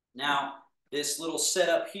 Now this little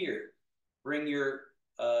setup here, bring your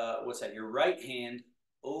your right hand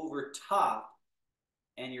over top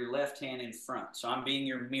and your left hand in front. So I'm being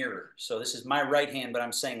your mirror. So this is my right hand, but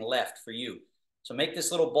I'm saying left for you. So make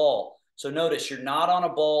this little ball. So notice you're not on a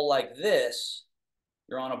ball like this.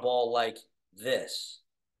 You're on a ball like this.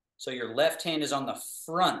 So your left hand is on the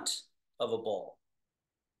front of a ball.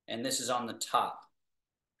 And this is on the top.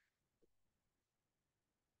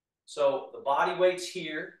 So the body weight's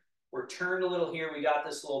here. We're turned a little here. We got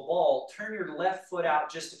this little ball. Turn your left foot out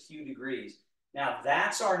just a few degrees. Now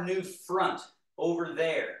that's our new front over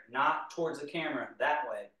there, not towards the camera, that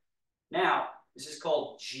way. Now, this is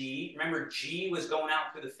called G. Remember, G was going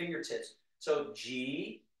out through the fingertips. So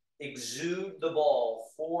G, exude the ball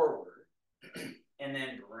forward, and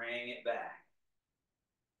then bring it back.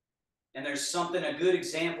 And there's something, a good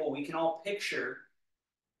example we can all picture.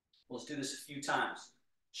 Let's do this a few times.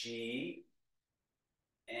 G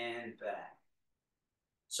and back.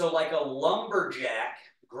 So like a lumberjack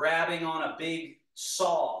grabbing on a big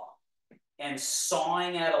saw and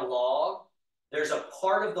sawing at a log, there's a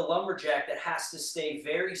part of the lumberjack that has to stay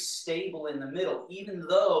very stable in the middle, even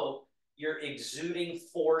though you're exuding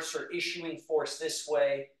force or issuing force this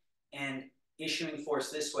way and issuing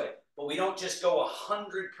force this way. But we don't just go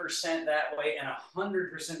 100% that way and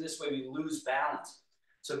 100% this way, we lose balance.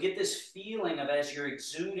 So get this feeling of as you're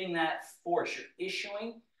exuding that force, you're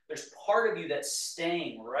issuing, there's part of you that's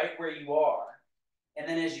staying right where you are. And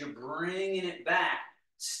then as you're bringing it back,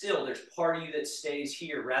 still there's part of you that stays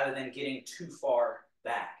here rather than getting too far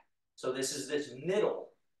back. So this is this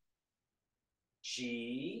middle.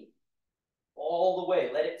 G, all the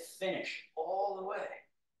way. Let it finish all the way.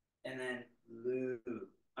 And then loop.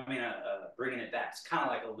 Bringing it back. It's kind of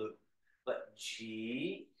like a loop. But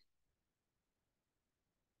G,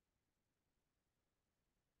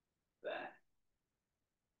 back.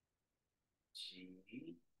 G,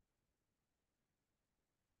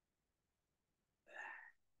 back.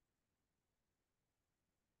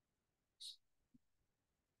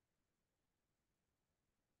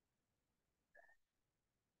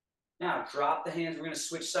 Now drop the hands. We're going to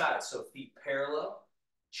switch sides. So feet parallel,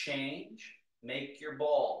 change, make your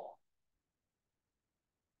ball.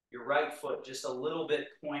 Your right foot just a little bit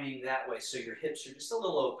pointing that way. So your hips are just a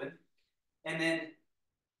little open. And then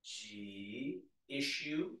G,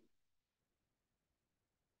 issue.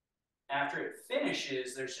 After it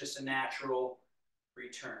finishes, there's just a natural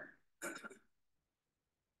return.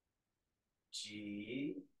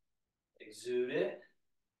 G, exude it,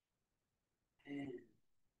 and return.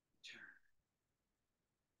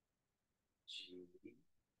 G,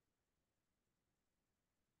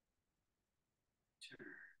 turn.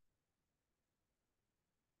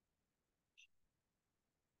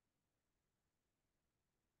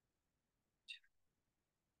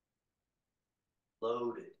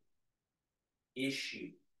 Loaded.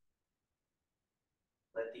 Issue.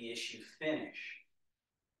 Let the issue finish.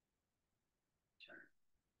 Turn.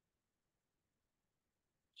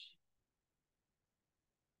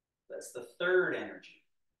 That's the third energy.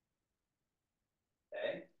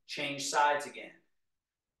 Okay? Change sides again.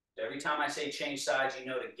 Every time I say change sides, you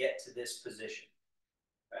know to get to this position.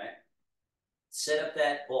 Right? Set up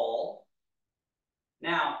that ball.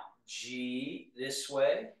 Now, G this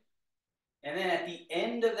way. And then at the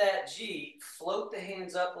end of that G, float the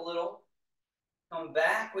hands up a little. Come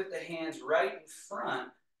back with the hands right in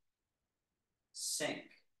front. Sink.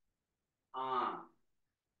 On.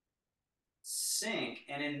 Sink.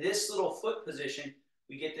 And in this little foot position,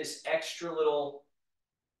 we get this extra little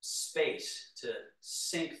space to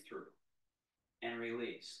sink through and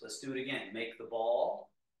release. Let's do it again. Make the ball.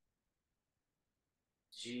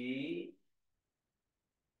 G.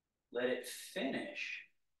 Let it finish.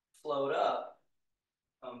 Float up.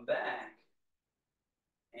 Come back.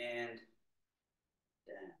 And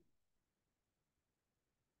down.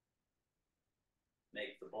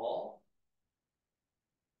 Make the ball.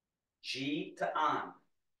 G to on.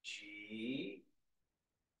 G.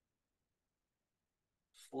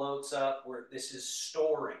 Floats up where this is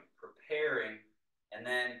storing, preparing, and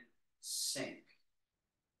then sink.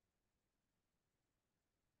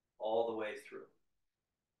 All the way through.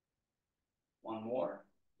 One more.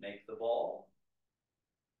 Make the ball.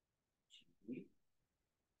 G.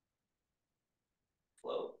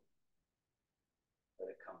 Float. Let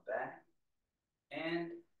it come back.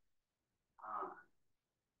 And on.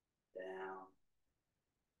 Down.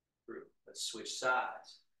 Through. Let's switch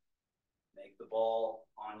sides. Make the ball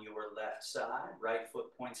on your left side. Right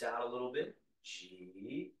foot points out a little bit.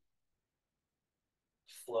 G.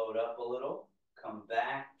 Float up a little. Come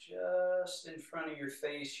back just in front of your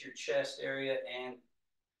face, your chest area, and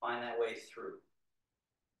find that way through.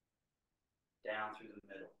 Down through the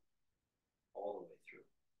middle. All the way through.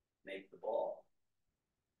 Make the ball.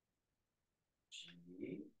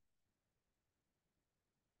 G.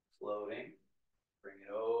 Floating. Bring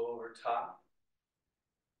it over top.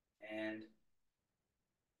 And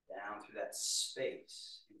down through that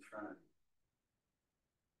space in front of you.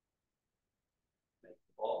 Make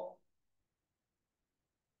the ball.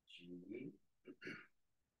 G.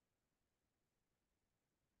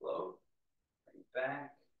 Float. Bring it back.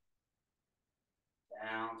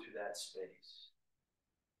 Down through that space.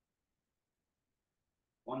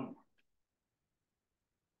 One more.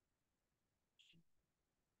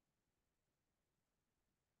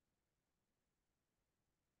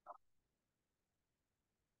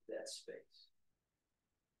 That space.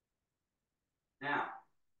 Now,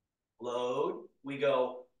 Load. We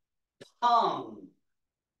go pung.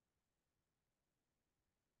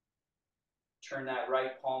 Turn that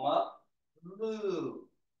right palm up. Loo.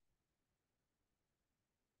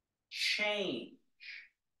 Change.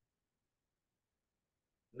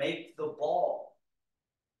 Make the ball.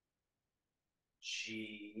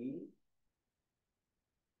 G.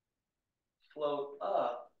 Float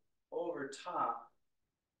up, over top,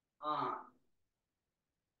 on.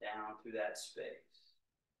 Down through that space.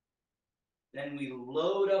 Then we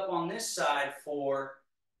load up on this side for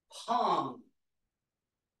pung.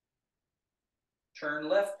 Turn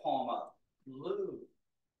left palm up. Loo.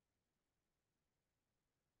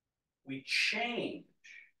 We change.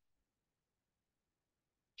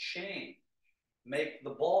 Change. Make the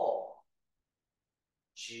ball.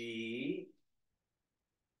 G.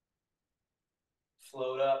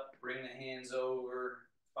 Float up, bring the hands over,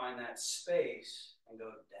 find that space, and go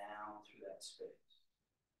down through that space.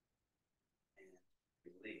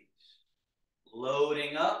 And release.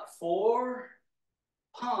 Loading up for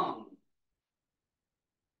pung.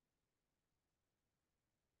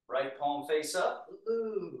 Right palm face up.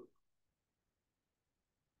 Loo.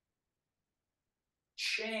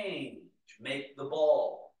 Change. Make the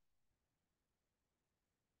ball.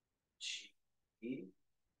 G.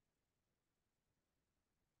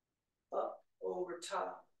 Up, over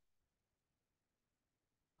top.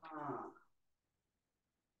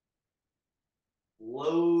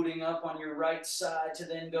 Loading up on your right side to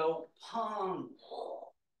then go pung.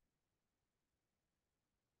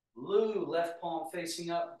 Loo, left palm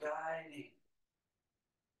facing up, guiding.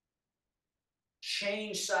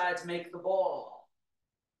 Change sides, make the ball.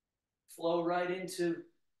 Flow right into.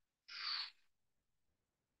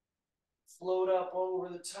 Float up over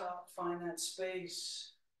the top, find that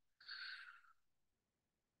space.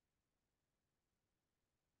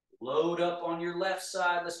 Load up on your left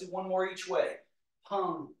side. Let's do one more each way.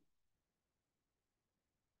 Pung.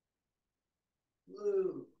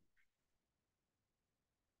 Loo.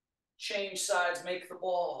 Change sides, make the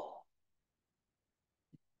ball.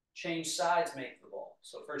 Change sides, make the ball.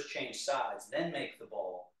 So first change sides, then make the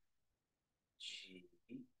ball. G.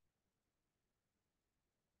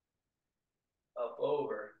 Up,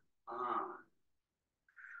 over, on.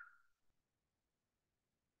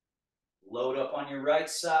 Load up on your right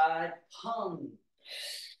side, pung.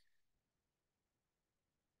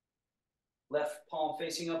 Left palm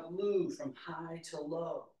facing up, loo, from high to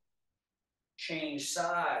low. Change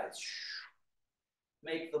sides.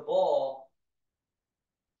 Make the ball.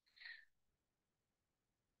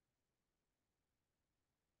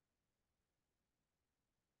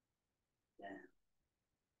 Down.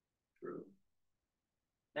 Through.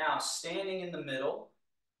 Now, standing in the middle,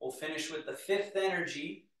 we'll finish with the fifth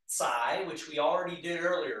energy side, which we already did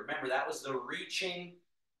earlier. Remember, that was the reaching,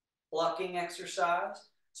 plucking exercise.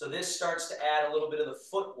 So this starts to add a little bit of the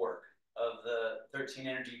footwork of the 13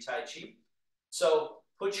 energy Tai Chi. So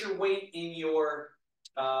put your weight in your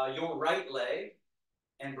right leg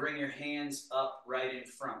and bring your hands up right in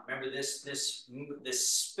front. Remember this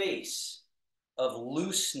space of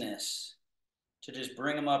looseness to just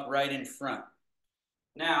bring them up right in front.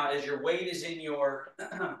 Now, as your weight is in your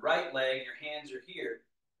right leg, your hands are here,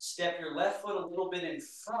 step your left foot a little bit in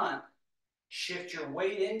front, shift your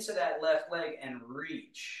weight into that left leg and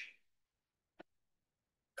reach.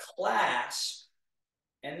 Clasp,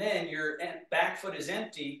 and then your back foot is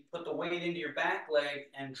empty, put the weight into your back leg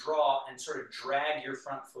and draw and sort of drag your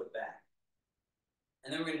front foot back.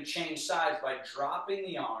 And then we're going to change sides by dropping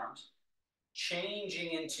the arms,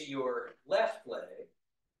 changing into your left leg,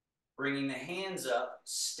 bringing the hands up,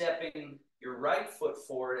 stepping your right foot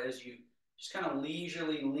forward as you just kind of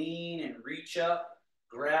leisurely lean and reach up,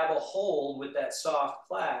 grab a hold with that soft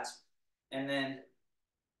clasp, and then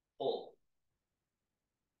pull.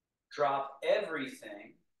 Drop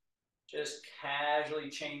everything, just casually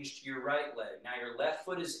change to your right leg. Now your left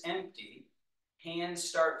foot is empty, hands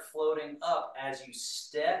start floating up as you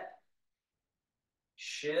step,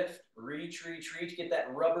 shift, reach, reach, reach, get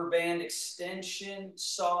that rubber band extension,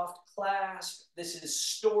 soft clasp. This is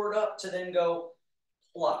stored up to then go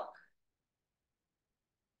pluck.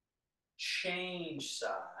 Change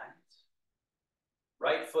sides.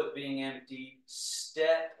 Right foot being empty,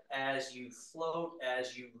 step as you float,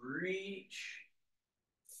 as you reach,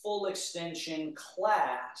 full extension,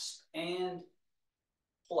 clasp, and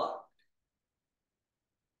pluck.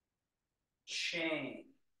 Change,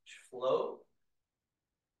 float,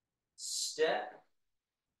 step,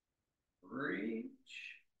 reach,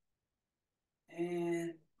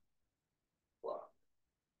 and pluck.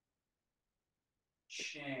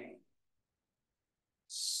 Change,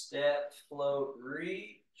 step, float,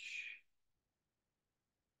 reach,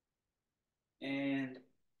 And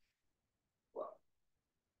well,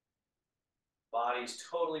 body's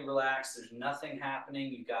totally relaxed. There's nothing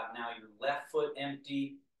happening. You've got now your left foot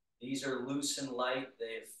empty. These are loose and light.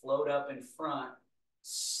 They float up in front.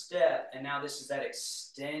 Step, and now this is that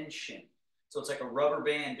extension. So it's like a rubber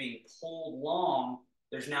band being pulled long.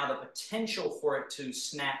 There's now the potential for it to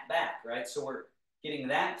snap back, right? So we're getting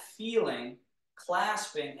that feeling,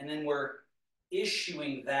 clasping, and then we're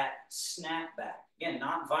issuing that snap back. Again,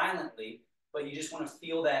 not violently, but you just want to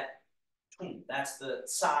feel that. That's the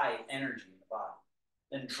side energy in the body.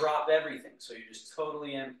 Then drop everything. So you're just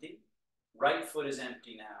totally empty. Right foot is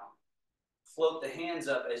empty now. Float the hands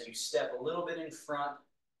up as you step a little bit in front.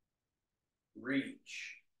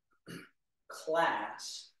 Reach.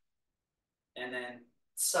 Clasp. And then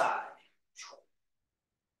side.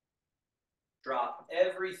 Drop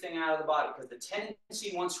everything out of the body. Because the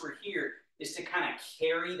tendency once we're here is to kind of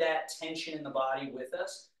carry that tension in the body with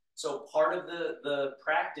us. So part of the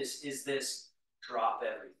practice is this drop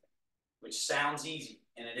everything, which sounds easy,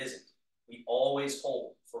 and it isn't. We always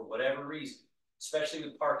hold for whatever reason. Especially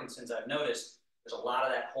with Parkinson's, I've noticed there's a lot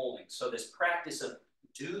of that holding. So this practice of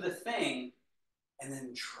do the thing and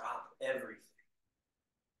then drop everything.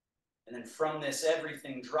 And then from this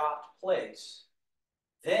everything dropped place,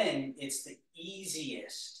 then it's the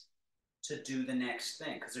easiest to do the next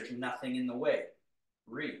thing because there's nothing in the way.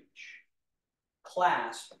 Reach,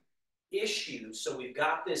 clasp, issue. So we've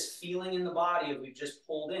got this feeling in the body of we've just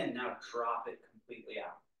pulled in. Now drop it completely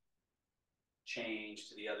out. Change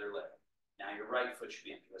to the other leg. Now your right foot should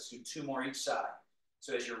be empty. Let's do 2 more each side.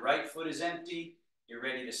 So as your right foot is empty, you're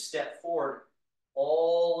ready to step forward.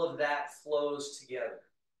 All of that flows together.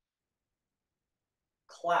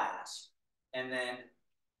 Clasp, and then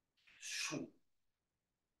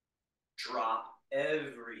drop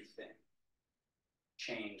everything.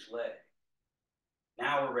 Change leg.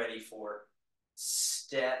 Now we're ready for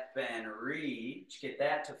step and reach. Get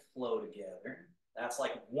that to flow together. That's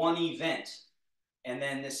like one event. And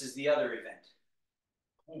then this is the other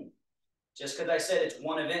event. Just because I said it's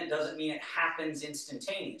one event doesn't mean it happens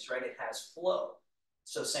instantaneous, right? It has flow.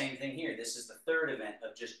 So same thing here. This is the third event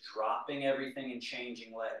of just dropping everything and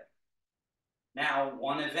changing leg. Now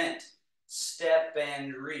one event, step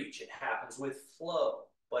and reach. It happens with flow,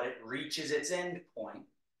 but it reaches its end point,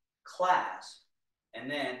 clasp, and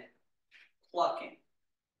then plucking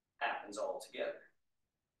happens all together.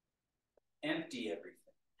 Empty everything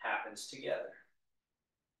happens together.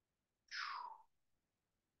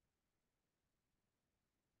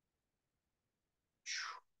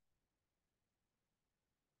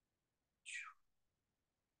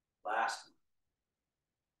 Last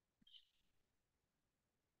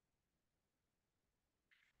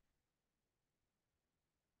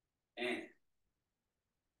one. And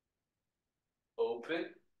open,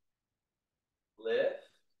 lift,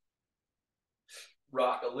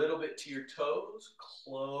 rock a little bit to your toes,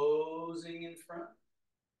 closing in front.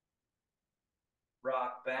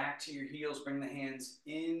 Rock back to your heels, bring the hands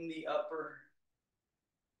in the upper.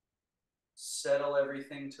 Settle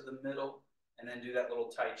everything to the middle, and then do that little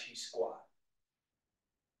Tai Chi squat.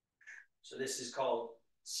 So this is called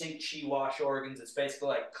sink chi wash organs. It's basically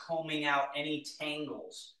like combing out any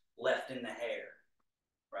tangles left in the hair,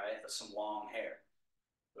 right? That's some long hair.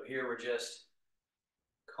 So here we're just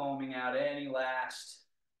combing out any last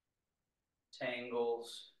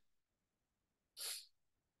tangles.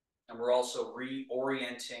 And we're also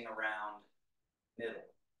reorienting around middle.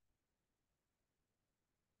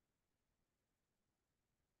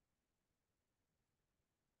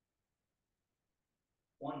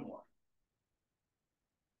 One more.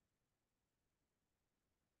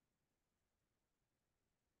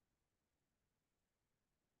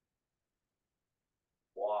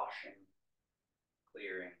 Washing,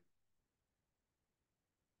 clearing.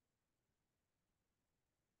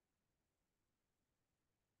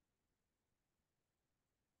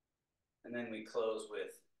 And then we close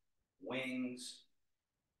with wings,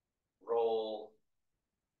 roll,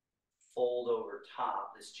 fold over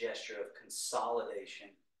top, this gesture of consolidation,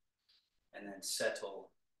 and then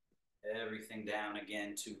settle everything down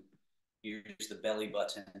again to use the belly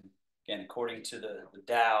button. Again, according to the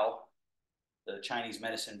Tao, the Chinese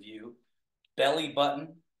medicine view, belly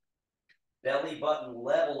button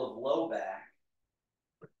level of low back,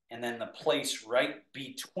 and then the place right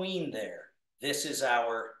between there. This is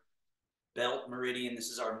our belt meridian. This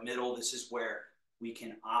is our middle. This is where we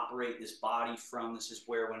can operate this body from. This is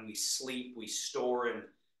where when we sleep, we store and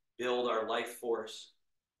build our life force.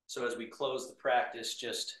 So as we close the practice,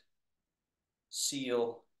 just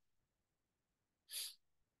seal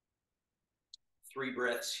 3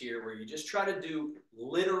 breaths here where you just try to do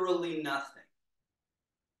literally nothing.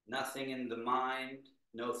 Nothing in the mind,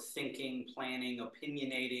 no thinking, planning,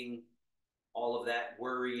 opinionating, all of that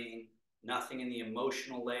worrying, nothing in the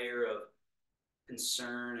emotional layer of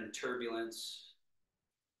concern and turbulence.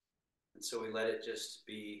 And so we let it just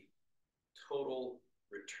be total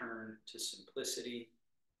return to simplicity,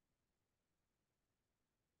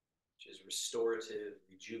 which is restorative,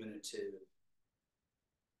 rejuvenative,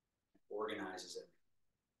 organizes it.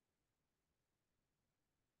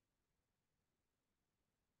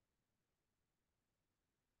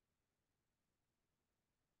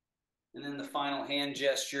 And then the final hand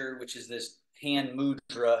gesture, which is this hand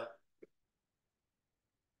mudra,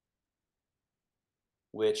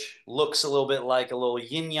 which looks a little bit like a little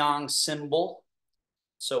yin-yang symbol.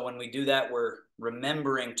 So when we do that, we're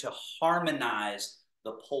remembering to harmonize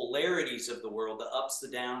the polarities of the world, the ups, the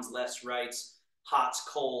downs, lefts, rights, hots,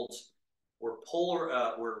 colds. We're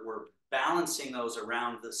balancing those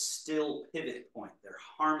around the still pivot point. They're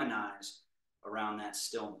harmonized around that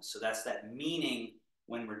stillness. So that's that meaning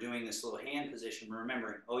when we're doing this little hand position. We're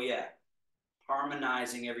remembering, oh yeah,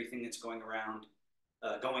 harmonizing everything that's going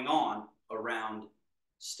on around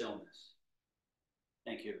stillness.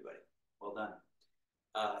 Thank you, everybody. Well done.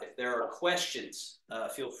 If there are questions,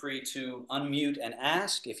 feel free to unmute and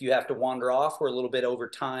ask. If you have to wander off, we're a little bit over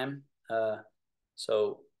time.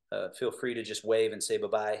 So feel free to just wave and say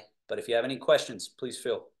bye-bye. But if you have any questions, please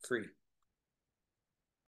feel free.